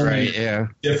 there's so many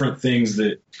different things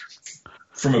that,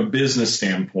 from a business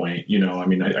standpoint,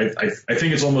 I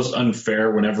think it's almost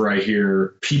unfair whenever I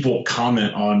hear people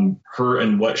comment on her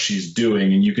and what she's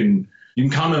doing, and you can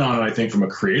comment on it, I think, from a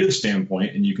creative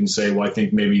standpoint, and you can say, well, I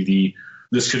think maybe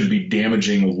this could be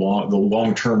damaging the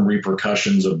long-term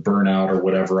repercussions of burnout or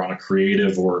whatever on a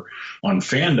creative or on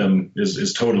fandom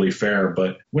is totally fair.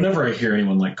 But whenever I hear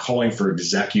anyone like calling for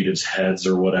executives' heads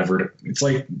or whatever, it's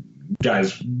like,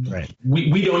 guys,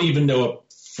 we don't even know a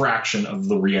fraction of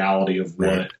the reality of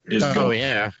what is going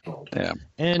on. Oh, yeah.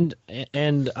 And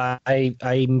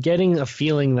I'm getting a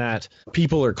feeling that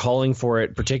people are calling for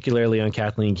it, particularly on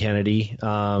Kathleen Kennedy,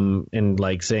 and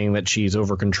like saying that she's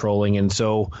over controlling. And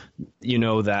so,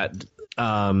 that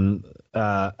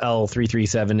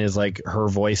L337 is like her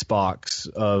voice box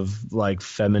of like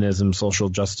feminism, social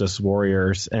justice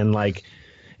warriors. And like,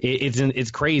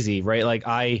 it's crazy, right? Like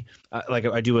I do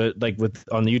on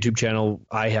the YouTube channel,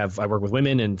 I work with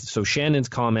women, and so Shannon's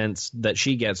comments that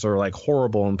she gets are like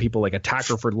horrible, and people like attack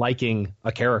her for liking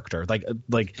a character,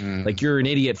 like you're an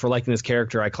idiot for liking this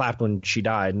character. I clapped when she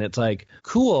died, and it's like,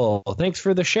 cool, thanks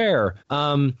for the share.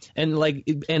 And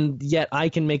yet I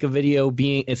can make a video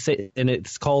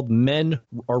it's called Men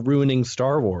Are Ruining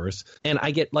Star Wars, and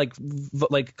I get like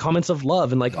comments of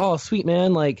love and like, oh sweet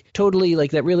man, like totally,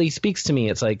 like that really speaks to me.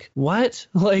 It's like, what?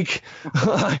 Like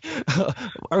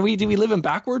do we live in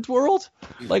backwards world?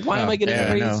 Like, why am I getting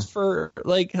praised for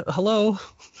like, hello?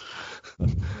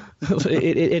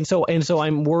 And so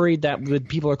I'm worried that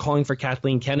people are calling for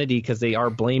Kathleen Kennedy because they are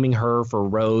blaming her for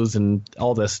Rose and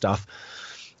all this stuff.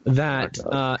 that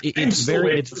it's still very.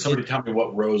 waiting for somebody to tell me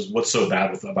what's so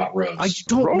bad about Rose. I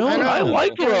don't know. I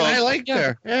like her. I liked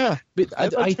her. Yeah. But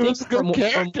I think was a good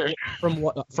character.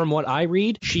 from what I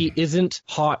read, she isn't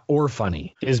hot or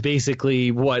funny. Is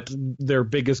basically what their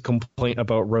biggest complaint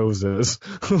about Rose is.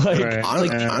 Right.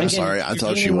 I'm sorry. I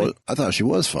thought she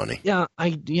was funny. Yeah, I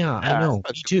know.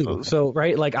 Me too. So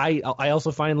right, like I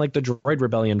also find like the Droid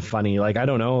Rebellion funny. Like I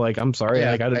don't know. Like I'm sorry.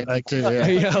 Yeah, like I like too. Yeah.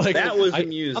 yeah, like, That was I'm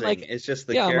amusing. like, It's just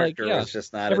the yeah, I'm character like, yeah, was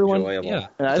just not everyone, enjoyable. Yeah.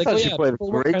 And I It's thought like, she played a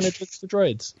people were great. kind of tricks the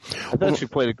droids. I thought she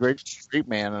played a great street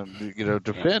man, and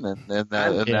to Finn in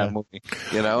that movie.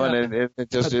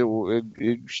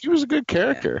 She was a good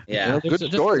character. Yeah. Good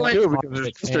There's story like too, because her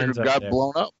sister fans out got there.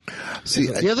 blown up. See,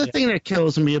 The other thing that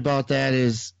kills me about that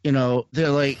is,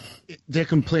 they're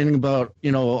complaining about,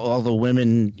 all the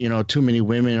women, too many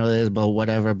women or about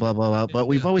whatever, blah, blah, blah. But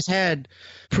we've always had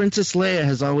Princess Leia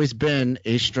has always been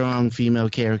a strong female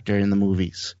character in the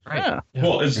movies. Yeah.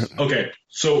 Well, it's okay.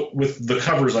 So with the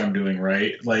covers I'm doing,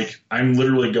 right? Like I'm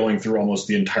literally going through almost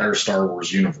the entire Star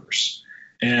Wars universe.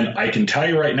 And I can tell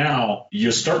you right now,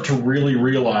 you start to really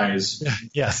realize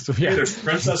Yes. hey, Yeah. there's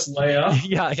Princess Leia.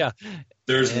 Yeah.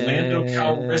 There's Lando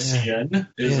Calrissian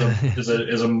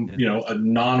is a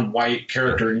non-white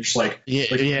character, and you're just like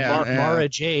Mara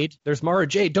Jade. There's Mara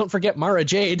Jade. Don't forget Mara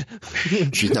Jade.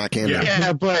 she's not canon.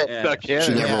 Yeah, but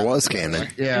She never was canon.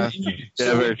 yeah.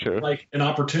 So, very true. Like an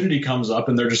opportunity comes up,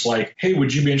 and they're just like, "Hey,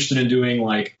 would you be interested in doing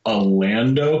like a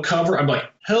Lando cover?" I'm like,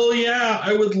 "Hell yeah,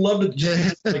 I would love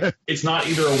to." Like, it's not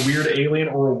either a weird alien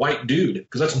or a white dude,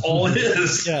 because that's all it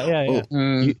is. Yeah.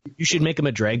 You should make him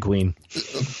a drag queen.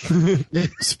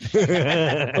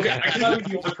 Okay, I cannot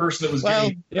be the only person that was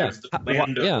getting that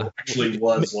Lando actually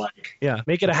was like. Yeah,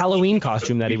 make it a Halloween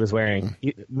costume that he was wearing.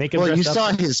 Make him. Well, you dressed saw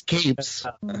up. his capes.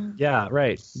 Yeah,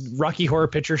 right. Rocky Horror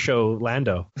Picture Show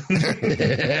Lando. My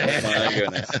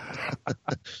goodness.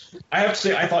 I have to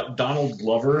say, I thought Donald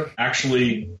Glover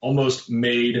actually almost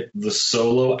made the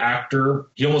Solo actor.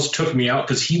 He almost took me out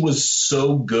because he was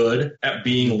so good at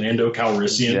being Lando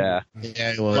Calrissian. Yeah.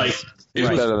 Yeah, it was. Like, it He's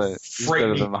was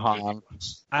better than Han.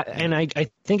 I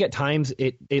think at times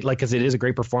it like, because it is a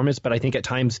great performance, but I think at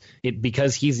times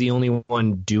because he's the only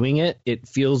one doing it, it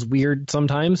feels weird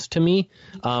sometimes to me.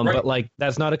 But like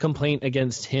that's not a complaint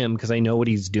against him, because I know what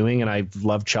he's doing, and I've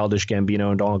loved Childish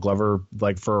Gambino and Donald Glover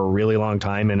like for a really long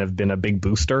time, and have been a big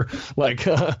booster. Like,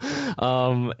 I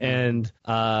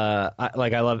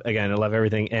love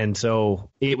everything, and so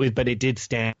but it did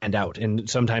stand out, and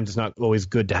sometimes it's not always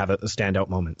good to have a standout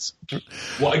moments.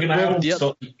 Well, again, I almost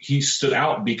felt he stood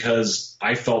out because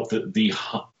I felt that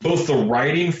both the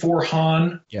writing for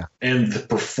Han and the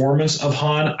performance of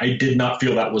Han, I did not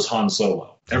feel that was Han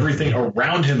Solo. Everything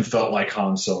around him felt like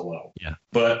Han Solo. Yeah.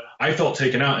 But I felt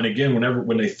taken out. And again,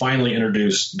 when they finally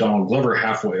introduced Donald Glover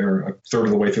halfway or a third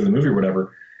of the way through the movie or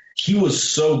whatever, he was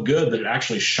so good that it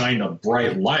actually shined a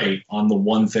bright light on the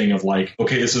one thing of like,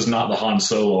 okay, this is not the Han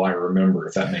Solo I remember,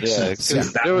 if that makes sense.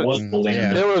 Because that was the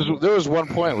Lando. There was one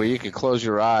point where you could close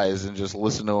your eyes and just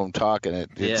listen to him talk, and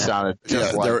it sounded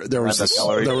just like there was a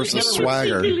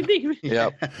swagger.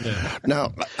 Yep.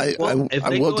 Now, If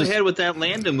they go ahead with that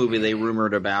Lando movie they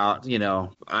rumored about,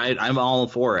 I'm all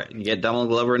for it. You get Donald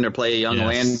Glover in there, play a young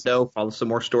Lando, follow some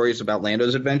more stories about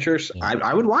Lando's adventures.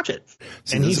 I would watch it.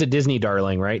 And he's a Disney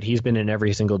darling, right? He's been in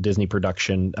every single Disney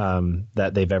production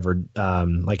that they've ever,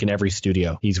 like in every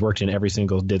studio. He's worked in every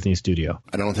single Disney studio.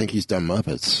 I don't think he's done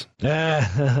Muppets.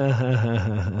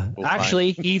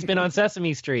 Actually, he's been on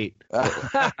Sesame Street.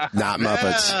 Not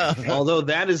Muppets. Although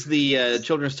that is the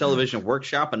Children's Television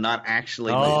Workshop and not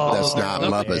actually that's not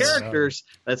Muppets. Characters.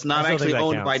 That's not actually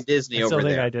owned by Disney over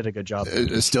there. I did a good job.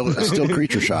 It's still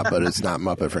Creature Shop, but it's not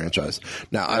Muppet franchise.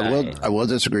 Now, I will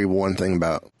disagree with one thing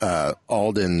about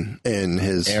Alden and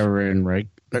his Aaron, right?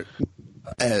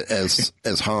 As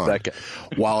Han.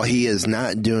 While he is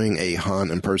not doing a Han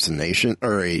impersonation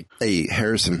or a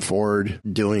Harrison Ford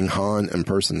doing Han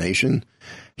impersonation,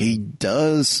 he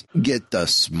does get the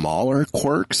smaller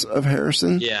quirks of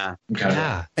Harrison. Yeah. Okay.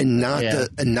 Yeah. And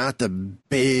not the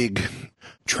big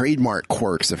trademark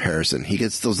quirks of Harrison. He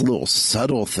gets those little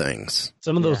subtle things.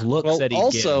 Some of those looks that he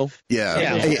gives.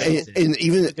 And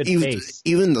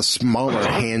even the smaller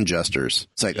hand gestures.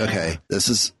 It's like, okay, this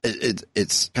is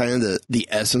it's kind of the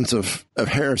essence of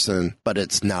Harrison, but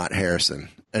it's not Harrison.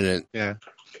 And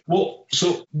Well,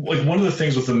 so like one of the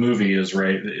things with the movie is,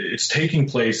 right, it's taking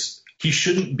place he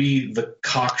shouldn't be the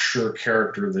cocksure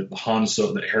character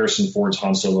that Harrison Ford's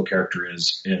Han Solo character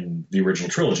is in the original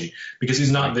trilogy, because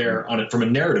he's not there on it from a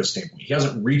narrative standpoint. He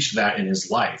hasn't reached that in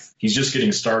his life. He's just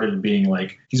getting started being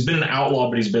like, he's been an outlaw,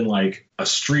 but he's been like a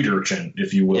street urchin,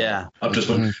 if you will. Yeah. Up to this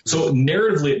point. So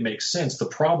narratively, it makes sense. The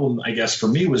problem, I guess, for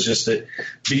me was just that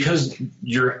because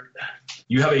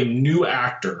you have a new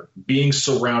actor being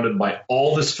surrounded by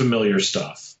all this familiar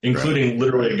stuff, including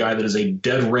literally a guy that is a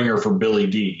dead ringer for Billy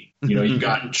D. You know, you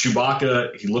got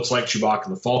Chewbacca. He looks like Chewbacca.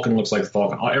 The Falcon looks like the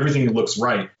Falcon. Everything looks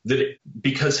right.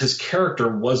 Because his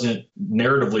character wasn't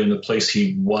narratively in the place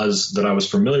he was that I was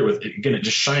familiar with. Again, it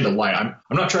just shined a light. I'm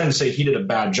not trying to say he did a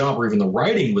bad job or even the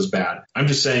writing was bad. I'm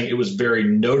just saying it was very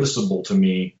noticeable to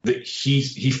me that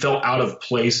he felt out of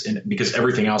place because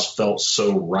everything else felt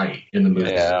so right in the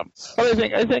movie. Yeah, but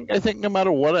I think no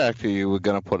matter what actor you were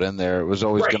going to put in there, it was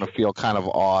always going to feel kind of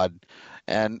odd.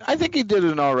 And I think he did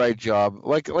an all right job.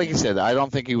 Like you said, I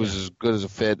don't think he was as good as a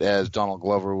fit as Donald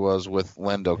Glover was with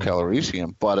Lando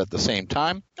Calrissian, but at the same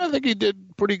time, I think he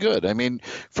did pretty good. I mean,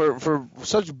 for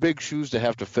such big shoes to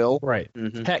have to fill, right?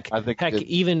 Heck,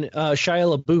 even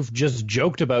Shia LaBeouf just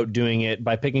joked about doing it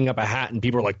by picking up a hat, and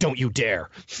people were like, "Don't you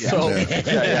dare!" Yeah. So,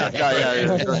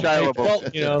 Shia LaBeouf. Well,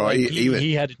 you know, like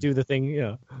he had to do the thing. You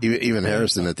know, even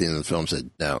Harrison at the end of the film said,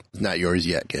 "No, it's not yours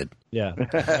yet, kid."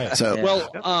 Yeah.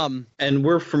 So and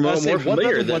we're more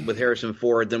familiar with Harrison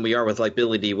Ford than we are with like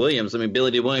Billy D. Williams. I mean,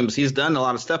 Billy D. Williams, he's done a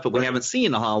lot of stuff, but we haven't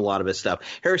seen a whole lot of his stuff.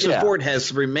 Harrison Ford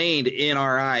has remained in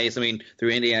our eyes. I mean, through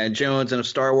Indiana Jones and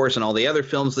Star Wars and all the other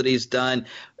films that he's done.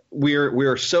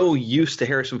 We're so used to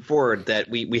Harrison Ford that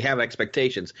we have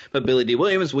expectations. But Billy D.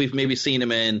 Williams, we've maybe seen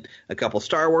him in a couple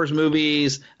Star Wars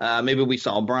movies. Maybe we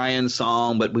saw Brian's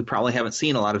Song, but we probably haven't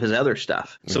seen a lot of his other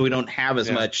stuff. So we don't have as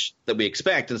much that we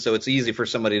expect. And so it's easy for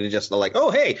somebody to just like,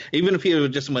 oh, hey, even if he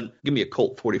just went, give me a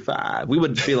Colt 45, we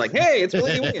would be like, hey, it's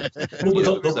Billy D. Williams.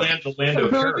 The Lando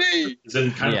character is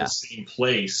in kind of the same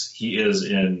place he is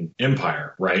in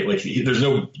Empire, right? Like there's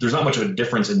not much of a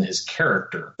difference in his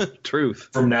character. Truth.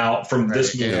 From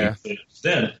this movie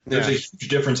then there's a huge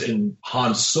difference in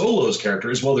Han Solo's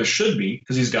character as well. There should be,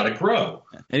 because he's got to grow,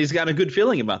 and he's got a good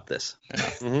feeling about this.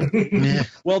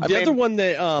 Well, the other one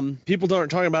that people aren't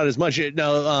talking about as much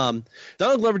now,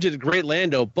 Donald Glover did a great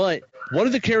Lando, but one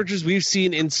of the characters we've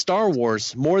seen in Star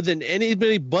Wars more than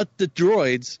anybody but the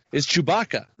droids is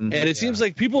Chewbacca. And it seems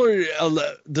like people are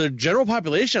the general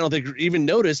population, I don't think even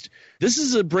noticed this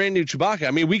is a brand new Chewbacca.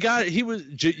 I mean,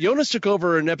 Jonas took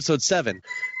over in episode 7,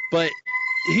 but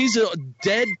he's a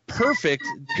dead perfect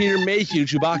Peter Mayhew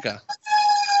Chewbacca.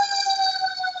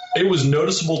 It was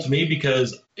noticeable to me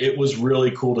because it was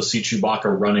really cool to see Chewbacca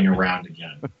running around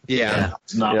again. Yeah.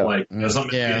 It's not like that's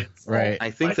not right.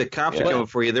 I think the cops are coming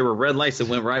for you. There were red lights that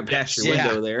went right past your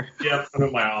window there. Yeah, I'm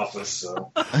in my office.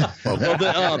 So. But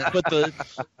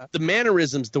the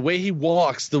mannerisms, the way he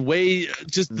walks, the way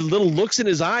just the little looks in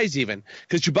his eyes, even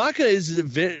because Chewbacca is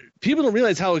people don't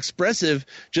realize how expressive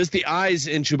just the eyes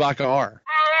in Chewbacca are.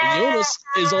 Jonas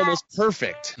is almost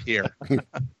perfect here.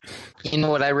 You know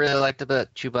what I really liked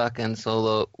about Chewbacca and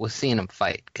Solo was seeing him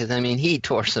fight, because I mean he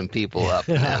tore some people up.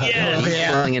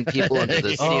 Flinging people into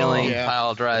the ceiling,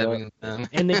 pile driving them.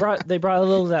 And they brought a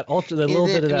little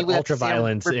bit of that ultra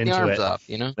violence into arms it. Off,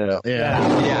 you know? Yeah.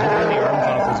 The arms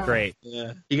off was great.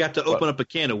 Yeah, you got to open up a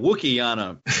can of Wookiee on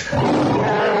him.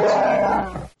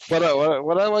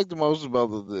 What I liked the most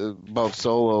about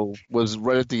Solo was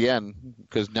right at the end,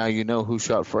 because now you know who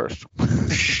shot first.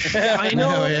 I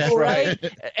know, right?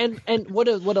 And what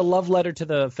a love letter to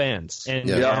the fans, and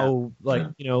how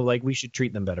we should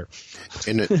treat them better.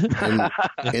 In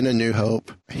A New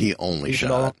Hope, he only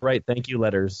shot. All right, thank you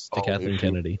letters to Kathleen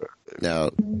Kennedy. Now,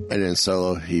 and in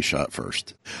Solo, he shot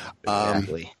first.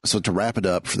 Exactly. So to wrap it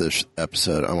up for this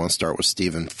episode, I want to start with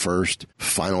Steven first.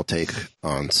 Final take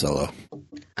on Solo.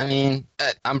 I mean,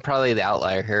 I'm probably the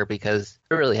outlier here because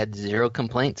I really had zero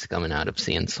complaints coming out of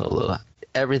seeing Solo.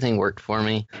 Everything worked for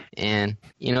me, and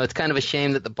it's kind of a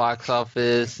shame that the box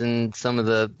office and some of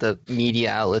the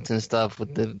media outlets and stuff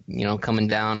with the coming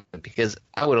down, because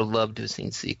I would have loved to have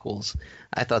seen sequels.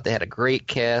 I thought they had a great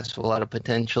cast with a lot of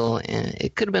potential, and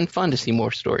it could have been fun to see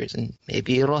more stories, and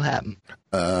maybe it'll happen.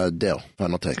 Dale,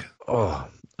 final take.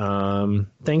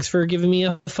 Thanks for giving me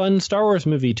a fun Star Wars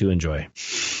movie to enjoy,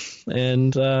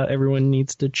 and everyone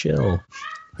needs to chill.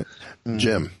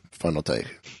 Jim, final take.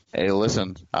 Hey,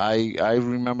 listen, I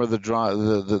remember the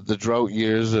drought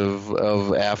years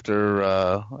of after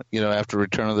after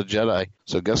Return of the Jedi.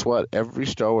 So guess what? Every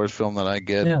Star Wars film that I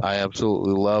get, I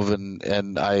absolutely love,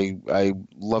 and I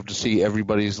love to see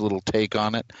everybody's little take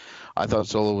on it. I thought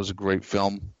Solo was a great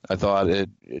film. I thought it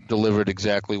delivered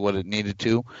exactly what it needed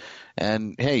to.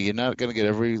 And hey, you're not going to get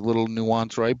every little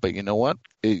nuance right, but you know what?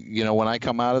 When I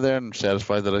come out of there and I'm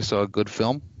satisfied that I saw a good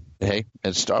film, hey,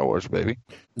 it's Star Wars, baby.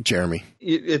 Jeremy.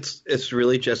 It's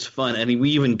really just fun, and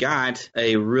we even got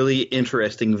a really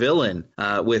interesting villain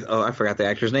with I forgot the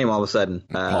actor's name all of a sudden.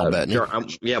 Paul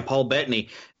Bettany. Paul Bettany.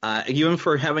 Even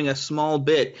for having a small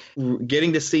bit,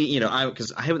 getting to see,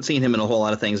 because I haven't seen him in a whole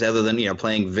lot of things other than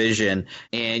playing Vision,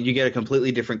 and you get a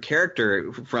completely different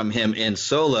character from him in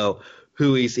Solo.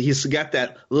 Who he's got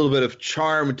that little bit of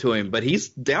charm to him, but he's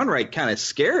downright kind of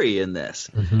scary in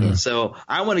this. Mm-hmm. So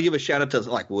I want to give a shout out to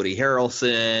like Woody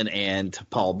Harrelson and to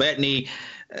Paul Bettany.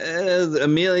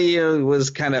 Amelia was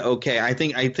kind of okay. I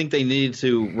think they needed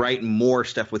to write more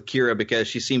stuff with Kira because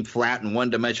she seemed flat and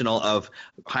one-dimensional of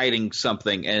hiding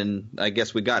something, and I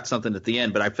guess we got something at the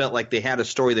end, but I felt like they had a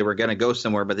story they were going to go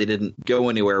somewhere, but they didn't go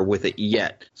anywhere with it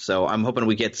yet. So I'm hoping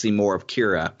we get to see more of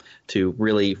Kira to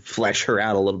really flesh her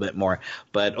out a little bit more.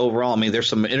 But overall, I mean, there's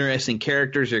some interesting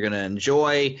characters you're going to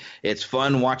enjoy. It's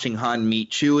fun watching Han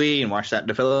meet Chewie and watch that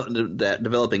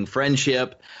developing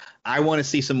friendship. I want to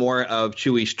see some more of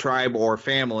Chewie's tribe or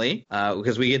family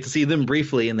because we get to see them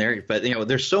briefly in there. But,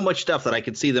 there's so much stuff that I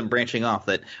could see them branching off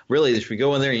that really if you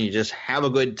go in there and you just have a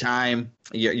good time,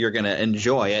 you're going to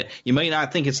enjoy it. You might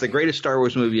not think it's the greatest Star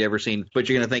Wars movie you've ever seen, but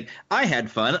you're going to think, I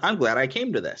had fun. I'm glad I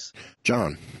came to this.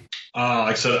 John. Like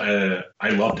I said,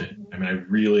 I loved it. I mean, I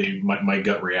really, my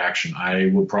gut reaction, I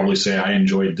would probably say I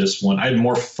enjoyed this one. I had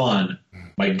more fun.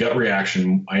 My gut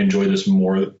reaction, I enjoyed this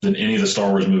more than any of the Star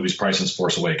Wars movies, probably since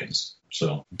Force Awakens.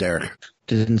 So, Derek.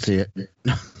 Didn't see it.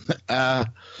 I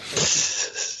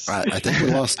think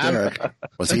we lost Derek.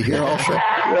 Was he here also?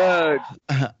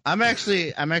 I'm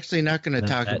actually not going to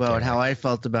talk about how I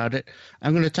felt about it.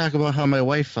 I'm going to talk about how my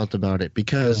wife felt about it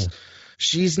because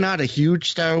she's not a huge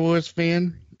Star Wars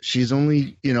fan. She's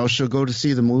only, she'll go to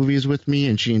see the movies with me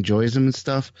and she enjoys them and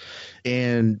stuff.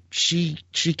 And she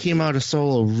came out of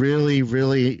Solo really,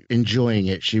 really enjoying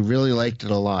it. She really liked it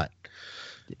a lot.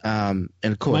 And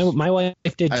of course, my wife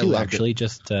did too. Actually,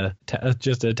 just to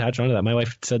attach onto that, my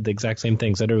wife said the exact same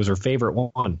thing. Said it was her favorite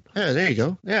one. Yeah, there you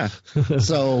go. Yeah.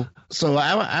 so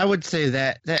I would say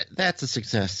that's a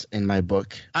success in my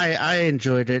book. I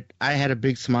enjoyed it. I had a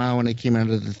big smile when I came out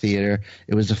of the theater.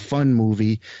 It was a fun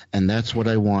movie, and that's what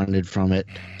I wanted from it,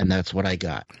 and that's what I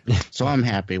got. So I'm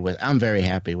very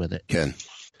happy with it. Ken.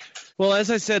 Well,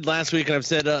 as I said last week, and I've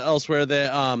said elsewhere,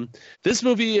 that this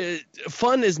movie,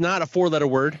 fun is not a four-letter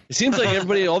word. It seems like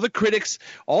everybody, all the critics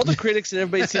and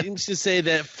everybody seems to say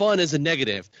that fun is a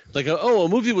negative. Like, a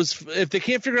movie was, if they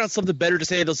can't figure out something better to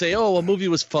say, they'll say, a movie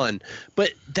was fun.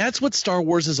 But that's what Star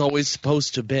Wars is always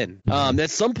supposed to have been.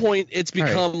 At some point, it's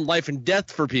become life and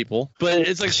death for people. But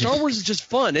it's like Star Wars is just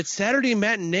fun. It's Saturday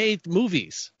matinee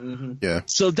movies. Mm-hmm. Yeah.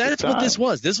 So that's what this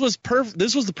was. This was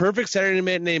the perfect Saturday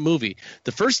matinee movie.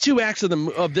 The first two acts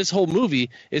of this whole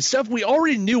movie is stuff we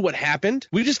already knew what happened.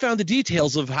 We just found the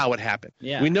details of how it happened.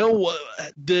 Yeah. We know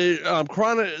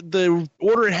the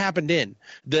order it happened in.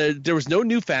 There was no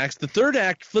new facts. The third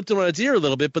act flipped it on its ear a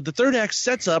little bit, but the third act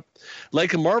sets up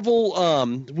like a Marvel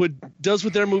does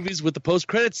with their movies with the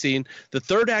post-credit scene. The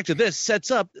third act of this sets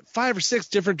up 5 or 6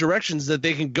 different directions that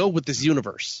they can go with this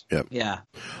universe. Yep. Yeah.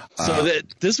 So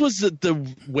this was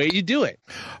the way you do it.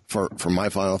 For my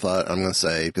final thought, I'm going to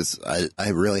say, because I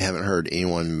really haven't heard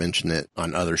anyone mention it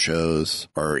on other shows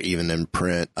or even in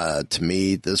print. To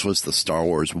me, this was the Star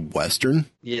Wars Western.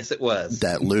 Yes, it was.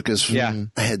 That Lucas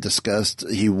had discussed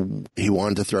he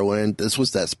wanted to throw in. This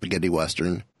was that spaghetti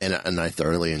Western, and I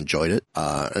thoroughly enjoyed it.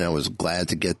 And I was glad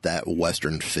to get that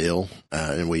Western feel.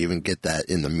 And we even get that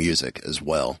in the music as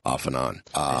well, off and on.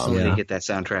 I still need to get that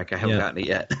soundtrack. I haven't gotten it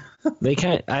yet. They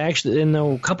can't. I actually, in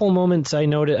a couple moments, I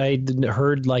noted I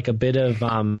heard like a bit of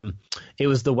it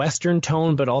was the Western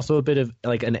tone, but also a bit of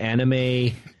like an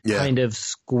anime kind of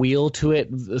squeal to it,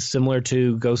 similar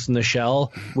to Ghost in the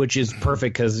Shell, which is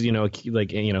perfect because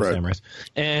samurais.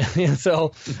 And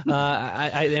so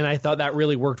I thought that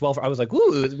really worked well. I was like,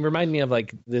 ooh, it reminded me of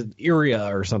like the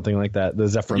Iria or something like that. The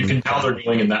Zephyr. You can tell they're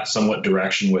going in that somewhat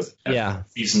direction with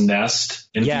Effie's Nest.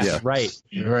 Right.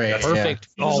 Perfect.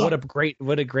 Yeah. Oh,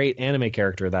 what a great anime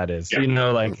character that is.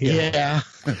 Yeah.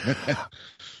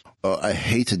 Oh, I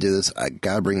hate to do this. I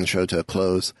gotta bring the show to a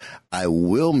close. I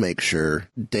will make sure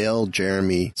Dale,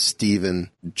 Jeremy, Steven,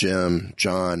 Jim,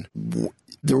 John,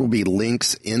 there will be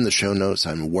links in the show notes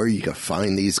on where you can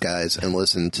find these guys and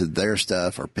listen to their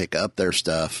stuff or pick up their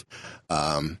stuff.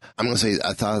 I'm going to say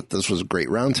I thought this was a great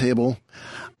roundtable.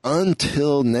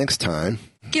 Until next time.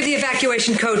 Give the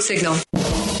evacuation code signal. All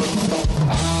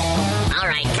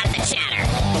right, cut the chatter.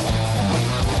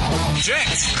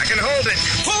 Eject. I can hold it.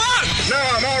 Pull out. No,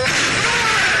 I'm all right.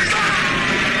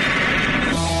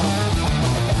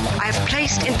 I have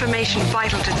placed information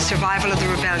vital to the survival of the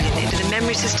rebellion into the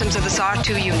memory systems of this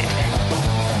R2 unit.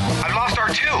 I've lost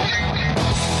R2.